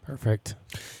perfect.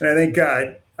 And I think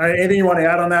anything you want to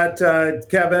add on that,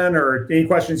 Kevin, or any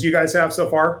questions you guys have so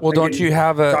far? Well, don't you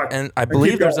have and I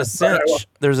believe there's a cinch.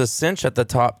 There's a cinch at the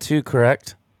top too,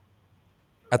 correct?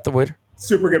 At the wader?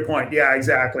 Super good point. Yeah,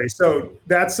 exactly. So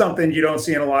that's something you don't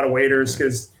see in a lot of waders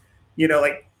because,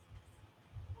 like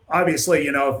obviously,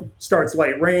 if it starts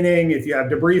light raining, if you have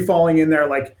debris falling in there,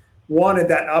 like wanted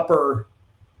that upper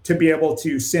to be able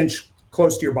to cinch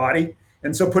close to your body.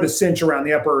 And so put a cinch around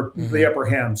the upper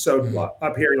hem. So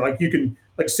up here, like you can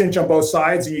like cinch on both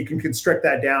sides and you can constrict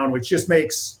that down, which just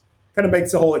makes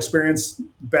the whole experience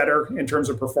better in terms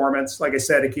of performance. Like I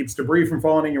said, it keeps debris from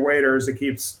falling in your waders. It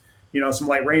keeps, some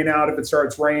light rain out if it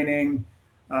starts raining.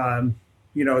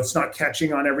 It's not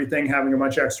catching on everything, having a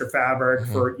much extra fabric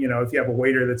for, if you have a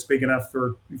wader that's big enough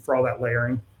for all that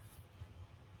layering.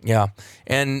 Yeah.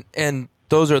 And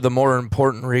those are the more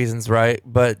important reasons, right?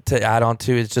 But to add on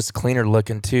to, it's just cleaner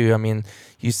looking too. I mean,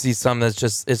 you see some it's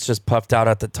just puffed out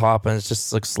at the top and it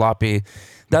just looks sloppy.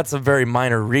 That's a very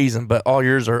minor reason, but all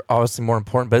yours are obviously more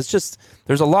important. But it's just,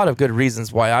 there's a lot of good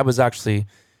reasons why I was actually,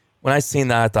 when I seen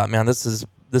that, I thought, man, this is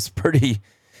pretty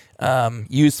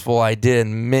useful idea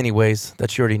in many ways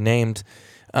that you already named.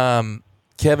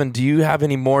 Kevin, do you have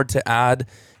any more to add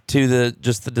to the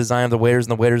design of the waders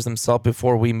and the waders themselves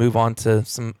before we move on to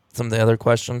some of the other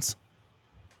questions?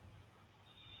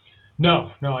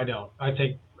 No, I don't. I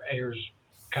think Ayers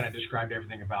kind of described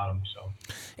everything about them. So,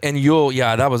 and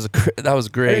that was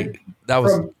great. Go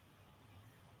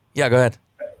ahead.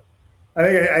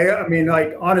 I mean,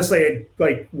 like honestly,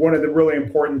 like one of the really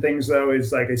important things though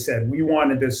is, like I said, we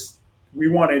wanted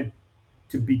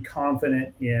to be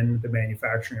confident in the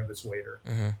manufacturing of this wader.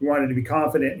 We wanted to be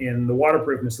confident in the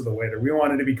waterproofness of the wader. We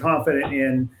wanted to be confident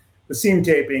in the seam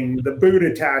taping, the boot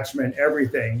attachment,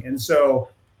 everything. And so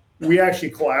we actually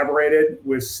collaborated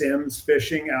with Sims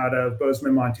Fishing out of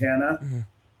Bozeman, Montana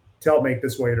to help make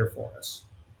this wader for us.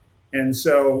 And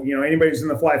so, anybody who's in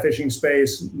the fly fishing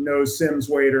space knows Sims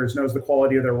waders, knows the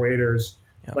quality of their waders.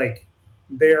 Yep. Like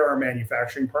they're our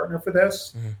manufacturing partner for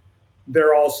this.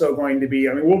 They're also going to be,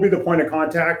 we'll be the point of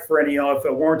contact for any, if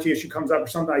a warranty issue comes up or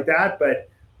something like that, but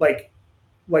like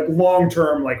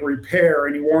long-term, like repair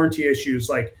any warranty issues,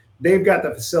 like they've got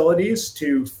the facilities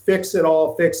to fix it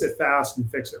all, fix it fast,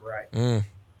 and fix it right.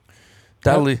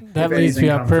 That leads me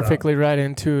perfectly right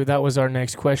into, that was our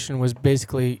next question, was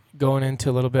basically going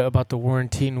into a little bit about the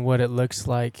warranty and what it looks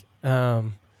like.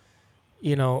 Could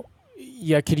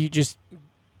you just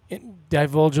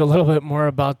divulge a little bit more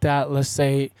about that? Let's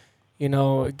say,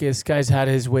 this guy's had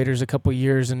his waders a couple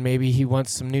years and maybe he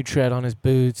wants some new tread on his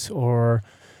boots, or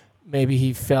maybe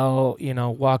he fell,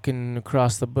 walking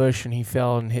across the bush and he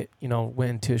fell and hit,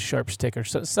 went into a sharp stick or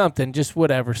something, just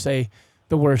whatever. Say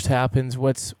the worst happens.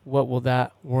 What will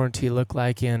that warranty look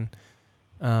like? And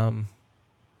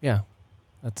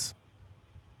that's.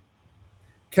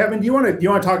 Kevin, do you want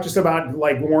to talk just about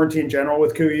like warranty in general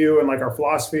with KUIU and like our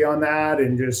philosophy on that,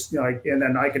 and just and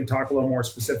then I can talk a little more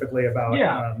specifically about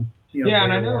and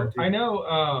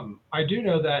I do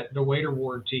know that the wader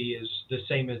warranty is the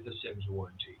same as the Sims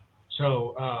warranty.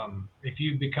 So if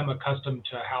you become accustomed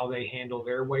to how they handle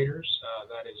their waders,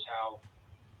 that is how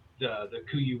the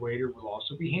KUIU wader will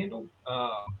also be handled.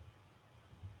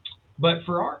 But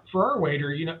for our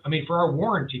wader, for our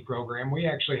warranty program, we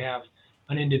actually have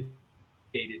an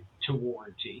indicated to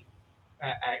warranty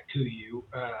at KUIU,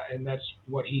 and that's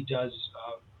what he does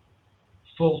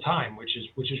full time, which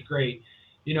is great.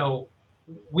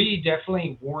 We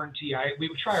definitely warranty. We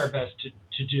would try our best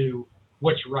to do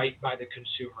what's right by the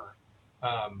consumer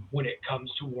when it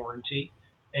comes to warranty.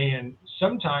 And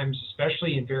sometimes,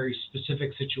 especially in very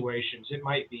specific situations, it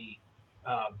might be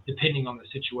depending on the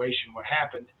situation, what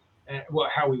happened, and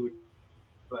how we would.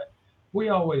 But we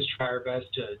always try our best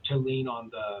to lean on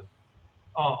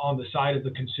the side of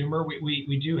the consumer.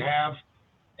 We do have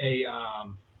a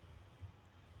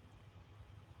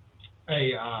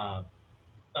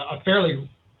fairly,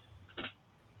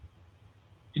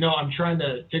 I'm trying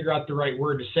to figure out the right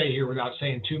word to say here without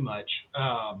saying too much.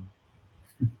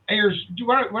 Ayers,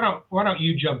 why don't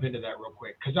you jump into that real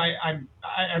quick? Because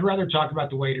I'd rather talk about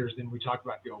the waders than we talk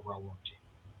about the overall warranty.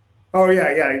 Oh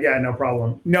yeah, no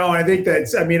problem. No, I think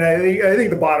that's. I think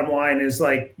the bottom line is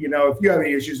like, if you have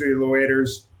any issues with the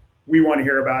waders, we want to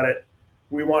hear about it.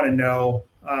 We want to know.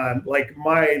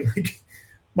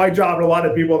 My job and a lot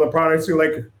of people in the products are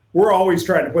like, we're always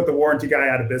trying to put the warranty guy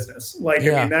out of business. Like,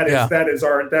 I mean, that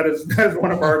is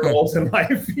one of our goals in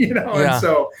life, you know? And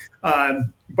so,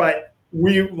 but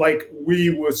we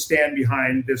will stand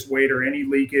behind this waiter, any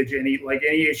leakage, any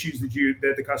issues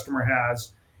that the customer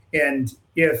has. And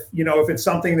if it's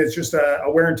something that's just a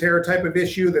wear and tear type of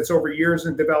issue that's over years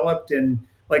and developed, and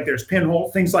like there's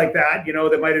pinhole, things like that,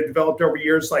 that might have developed over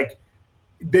years, like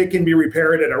they can be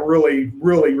repaired at a really,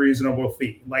 really reasonable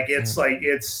fee. Like it's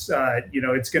it's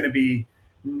going to be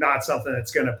not something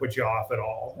that's going to put you off at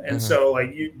all. And so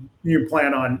like you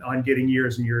plan on getting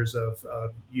years and years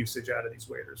of usage out of these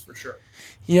waiters for sure.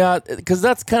 Yeah. Cause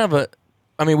that's kind of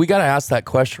we got to ask that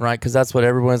question, right? Cause that's what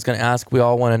everyone's going to ask. We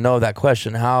all want to know that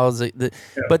question. How is it?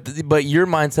 But your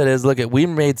mindset is, look, we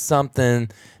made something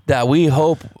that we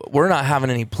hope we're not having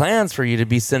any plans for you to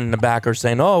be sitting in the back or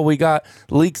saying, oh, we got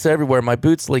leaks everywhere. My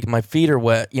boots leak, my feet are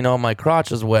wet, my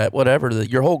crotch is wet, whatever,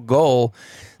 your whole goal.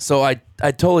 So I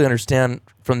totally understand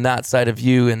from that side of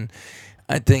you. And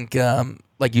I think,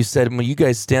 like you said, when you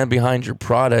guys stand behind your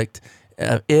product,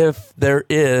 if there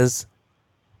is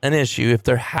an issue, if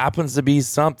there happens to be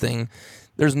something,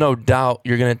 there's no doubt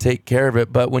you're going to take care of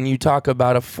it. But when you talk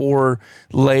about a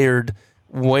 4-layered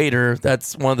waiter,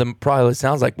 that's one of them, probably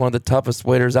sounds like one of the toughest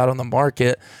waiters out on the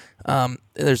market.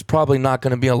 There's probably not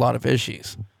going to be a lot of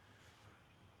issues.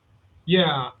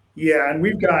 Yeah, and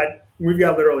we've got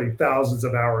literally thousands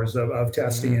of hours of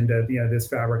testing into this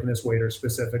fabric and this waiter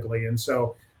specifically, and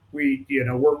so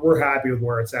we're happy with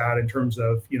where it's at in terms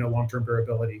of long-term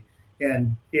durability.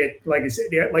 And it, like I said,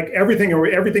 like everything is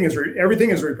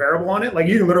repairable on it. Like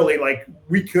you can literally, like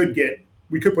we could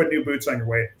put new boots on your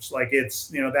waiters. Like it's,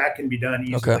 that can be done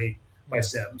easily by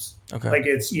Sims. Okay. Like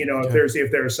it's,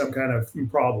 if there's some kind of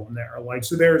problem there, like,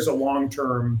 so there's a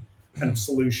long-term kind of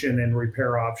solution and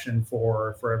repair option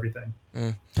for everything.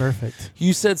 Perfect.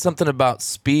 You said something about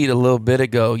speed a little bit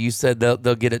ago. You said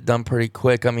they'll get it done pretty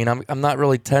quick. I mean, I'm not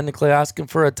really technically asking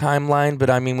for a timeline, but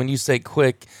I mean, when you say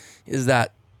quick, is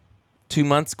that 2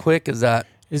 months quick? Is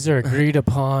there agreed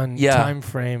upon time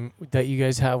frame that you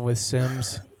guys have with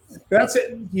Sims? That's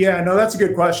it. Yeah, no, that's a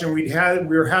good question. We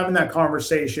were having that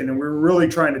conversation, and we were really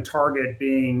trying to target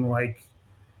being like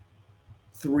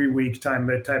 3-week type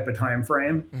of time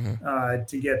frame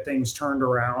to get things turned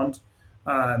around.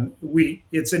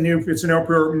 It's a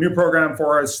new program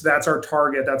for us. That's our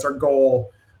target. That's our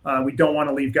goal. We don't want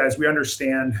to leave guys. We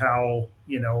understand how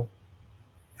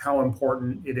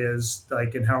important it is,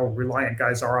 like, and how reliant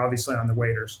guys are obviously on the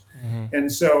waiters.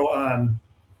 And so,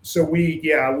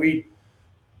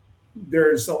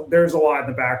 there's a lot in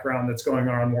the background that's going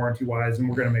on warranty wise, and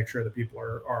we're going to make sure that people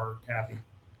are happy.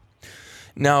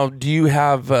 Now, do you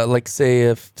have, like, say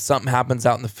if something happens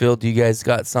out in the field, do you guys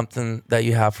got something that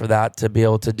you have for that to be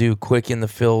able to do quick in the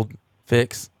field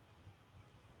fix?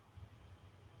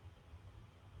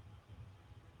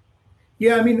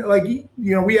 Yeah, I mean, like,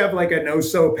 we have like a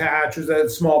no-sew patch, or a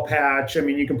small patch. I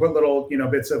mean, you can put little,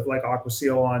 bits of like aqua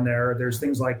seal on there. There's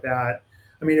things like that.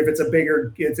 I mean, if it's a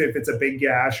big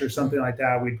gash or something like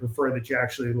that, we'd prefer that you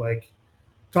actually like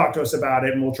talk to us about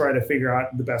it, and we'll try to figure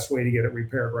out the best way to get it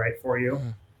repaired right for you.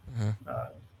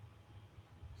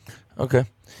 Okay.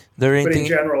 But in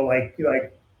general, like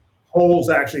holes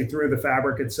actually through the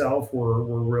fabric itself were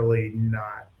really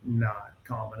not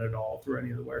common at all through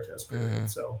any of the wear test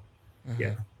periods. So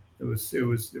yeah, it was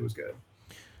good.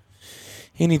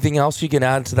 Anything else you can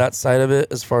add to that side of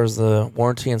it as far as the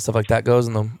warranty and stuff like that goes,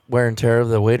 and the wear and tear of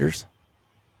the waiters?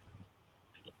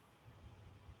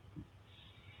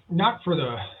 Not for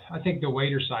I think the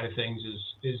waiter side of things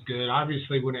is good.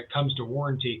 Obviously, when it comes to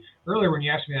warranty, earlier when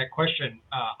you asked me that question,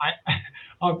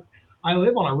 I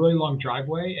live on a really long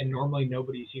driveway, and normally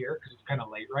nobody's here because it's kind of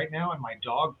late right now, and my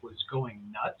dog was going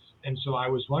nuts. And so I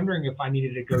was wondering if I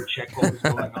needed to go check what was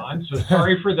going on. So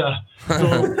sorry for the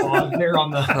little pause there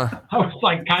on I was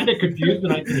like kind of confused,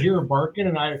 and I could hear her barking,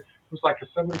 and I was like, is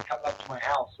somebody coming up to my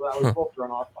house? So I was both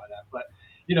thrown off by that. But,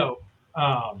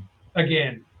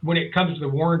 again, when it comes to the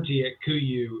warranty at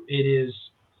KUIU, it is,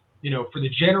 for the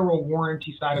general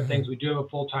warranty side of things, we do have a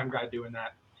full-time guy doing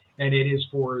that. And it is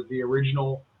for the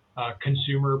original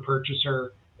consumer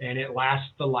purchaser, and it lasts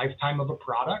the lifetime of a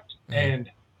product. And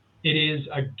it is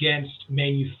against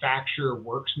manufacturer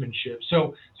workmanship.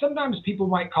 So sometimes people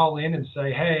might call in and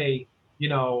say, hey,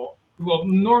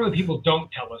 normally people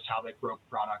don't tell us how they broke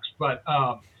products, but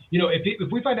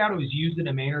if we find out it was used in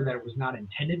a manner that it was not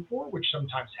intended for, which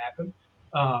sometimes happen,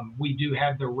 we do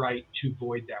have the right to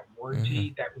void that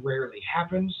warranty. That rarely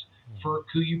happens for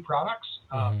KUIU products,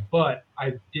 but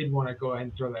I did want to go ahead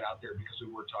and throw that out there because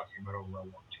we were talking about overall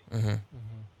warranty.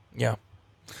 Yeah.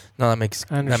 No, that makes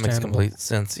complete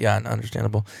sense. Yeah, and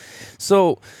understandable.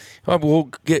 So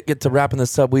we'll get to wrapping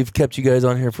this up. We've kept you guys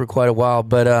on here for quite a while,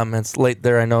 but it's late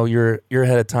there. I know you're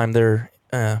ahead of time there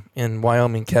in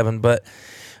Wyoming, Kevin. But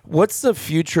what's the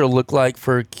future look like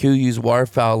for KUIU's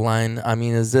waterfowl line? I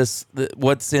mean, is this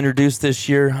what's introduced this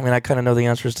year? I mean, I kind of know the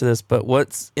answers to this, but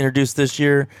what's introduced this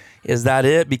year? Is that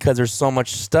it? Because there's so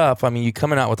much stuff. I mean, you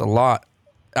coming out with a lot.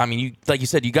 I mean, you like you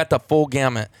said, you got the full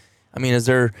gamut. I mean,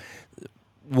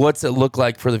 what's it look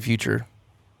like for the future?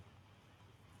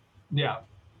 Yeah,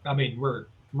 I mean, we're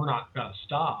not gonna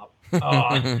stop.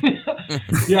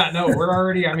 Yeah, no, we're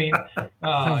already. I mean,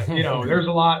 there's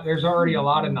already a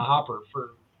lot in the hopper for,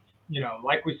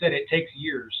 like we said, it takes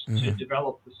years to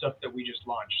develop the stuff that we just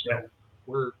launched. So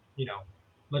we're,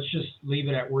 let's just leave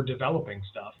it at we're developing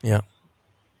stuff. Yeah,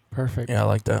 perfect. Yeah, I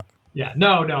like that. Yeah,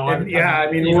 no,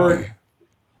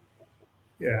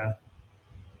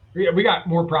 we got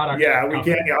more products. Yeah, we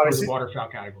can't obviously the waterfowl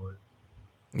category.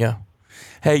 Yeah.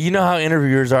 Hey, you know how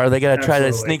interviewers are. They got to try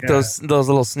to sneak those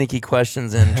little sneaky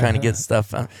questions in, trying to get stuff.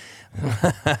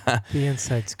 The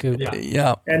inside scoop.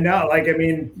 Yeah. And now, I'd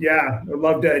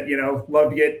love to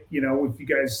get, if you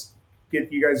guys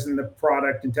get you guys in the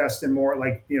product and testing more,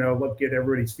 love to get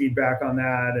everybody's feedback on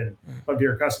that, and love to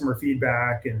hear customer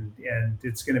feedback, and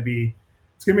it's going to be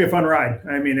a fun ride.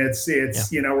 I mean, it's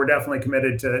we're definitely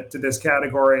committed to this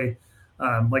category.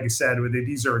 Like I said,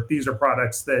 these are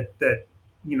products that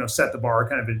set the bar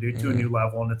kind of to a new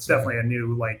level, and it's definitely a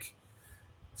new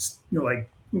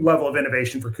level of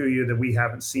innovation for KUIU that we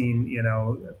haven't seen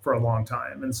for a long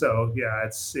time. And so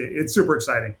it's super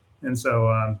exciting, and so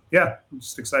I'm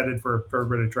just excited for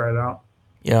everybody to try it out.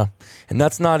 Yeah, and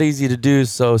that's not easy to do.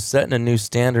 So setting a new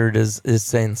standard is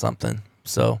saying something.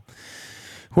 So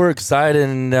we're excited,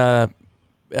 and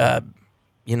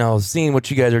seeing what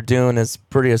you guys are doing is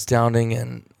pretty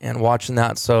astounding, and watching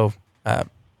that. So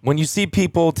when you see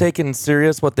people taking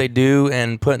serious what they do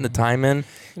and putting the time in,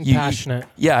 passionate.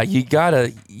 You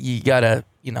gotta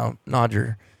nod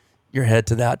your head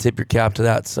to that, tip your cap to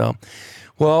that. So,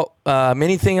 well,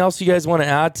 anything else you guys want to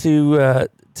add to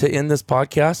end this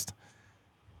podcast?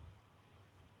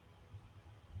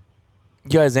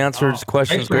 You guys answered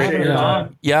questions great.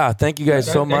 Yeah, thank you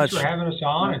guys so much. Thanks for having us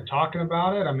on and talking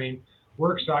about it. I mean,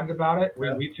 we're excited about it.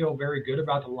 We feel very good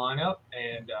about the lineup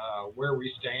and where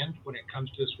we stand when it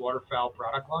comes to this waterfowl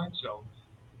product line. So,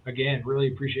 again, really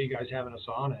appreciate you guys having us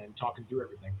on and talking through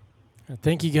everything.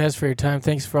 Thank you guys for your time.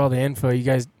 Thanks for all the info. You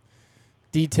guys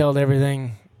detailed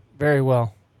everything very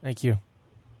well. Thank you.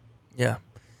 Yeah.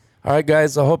 All right,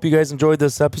 guys. I hope you guys enjoyed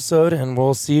this episode, and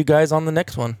we'll see you guys on the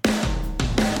next one.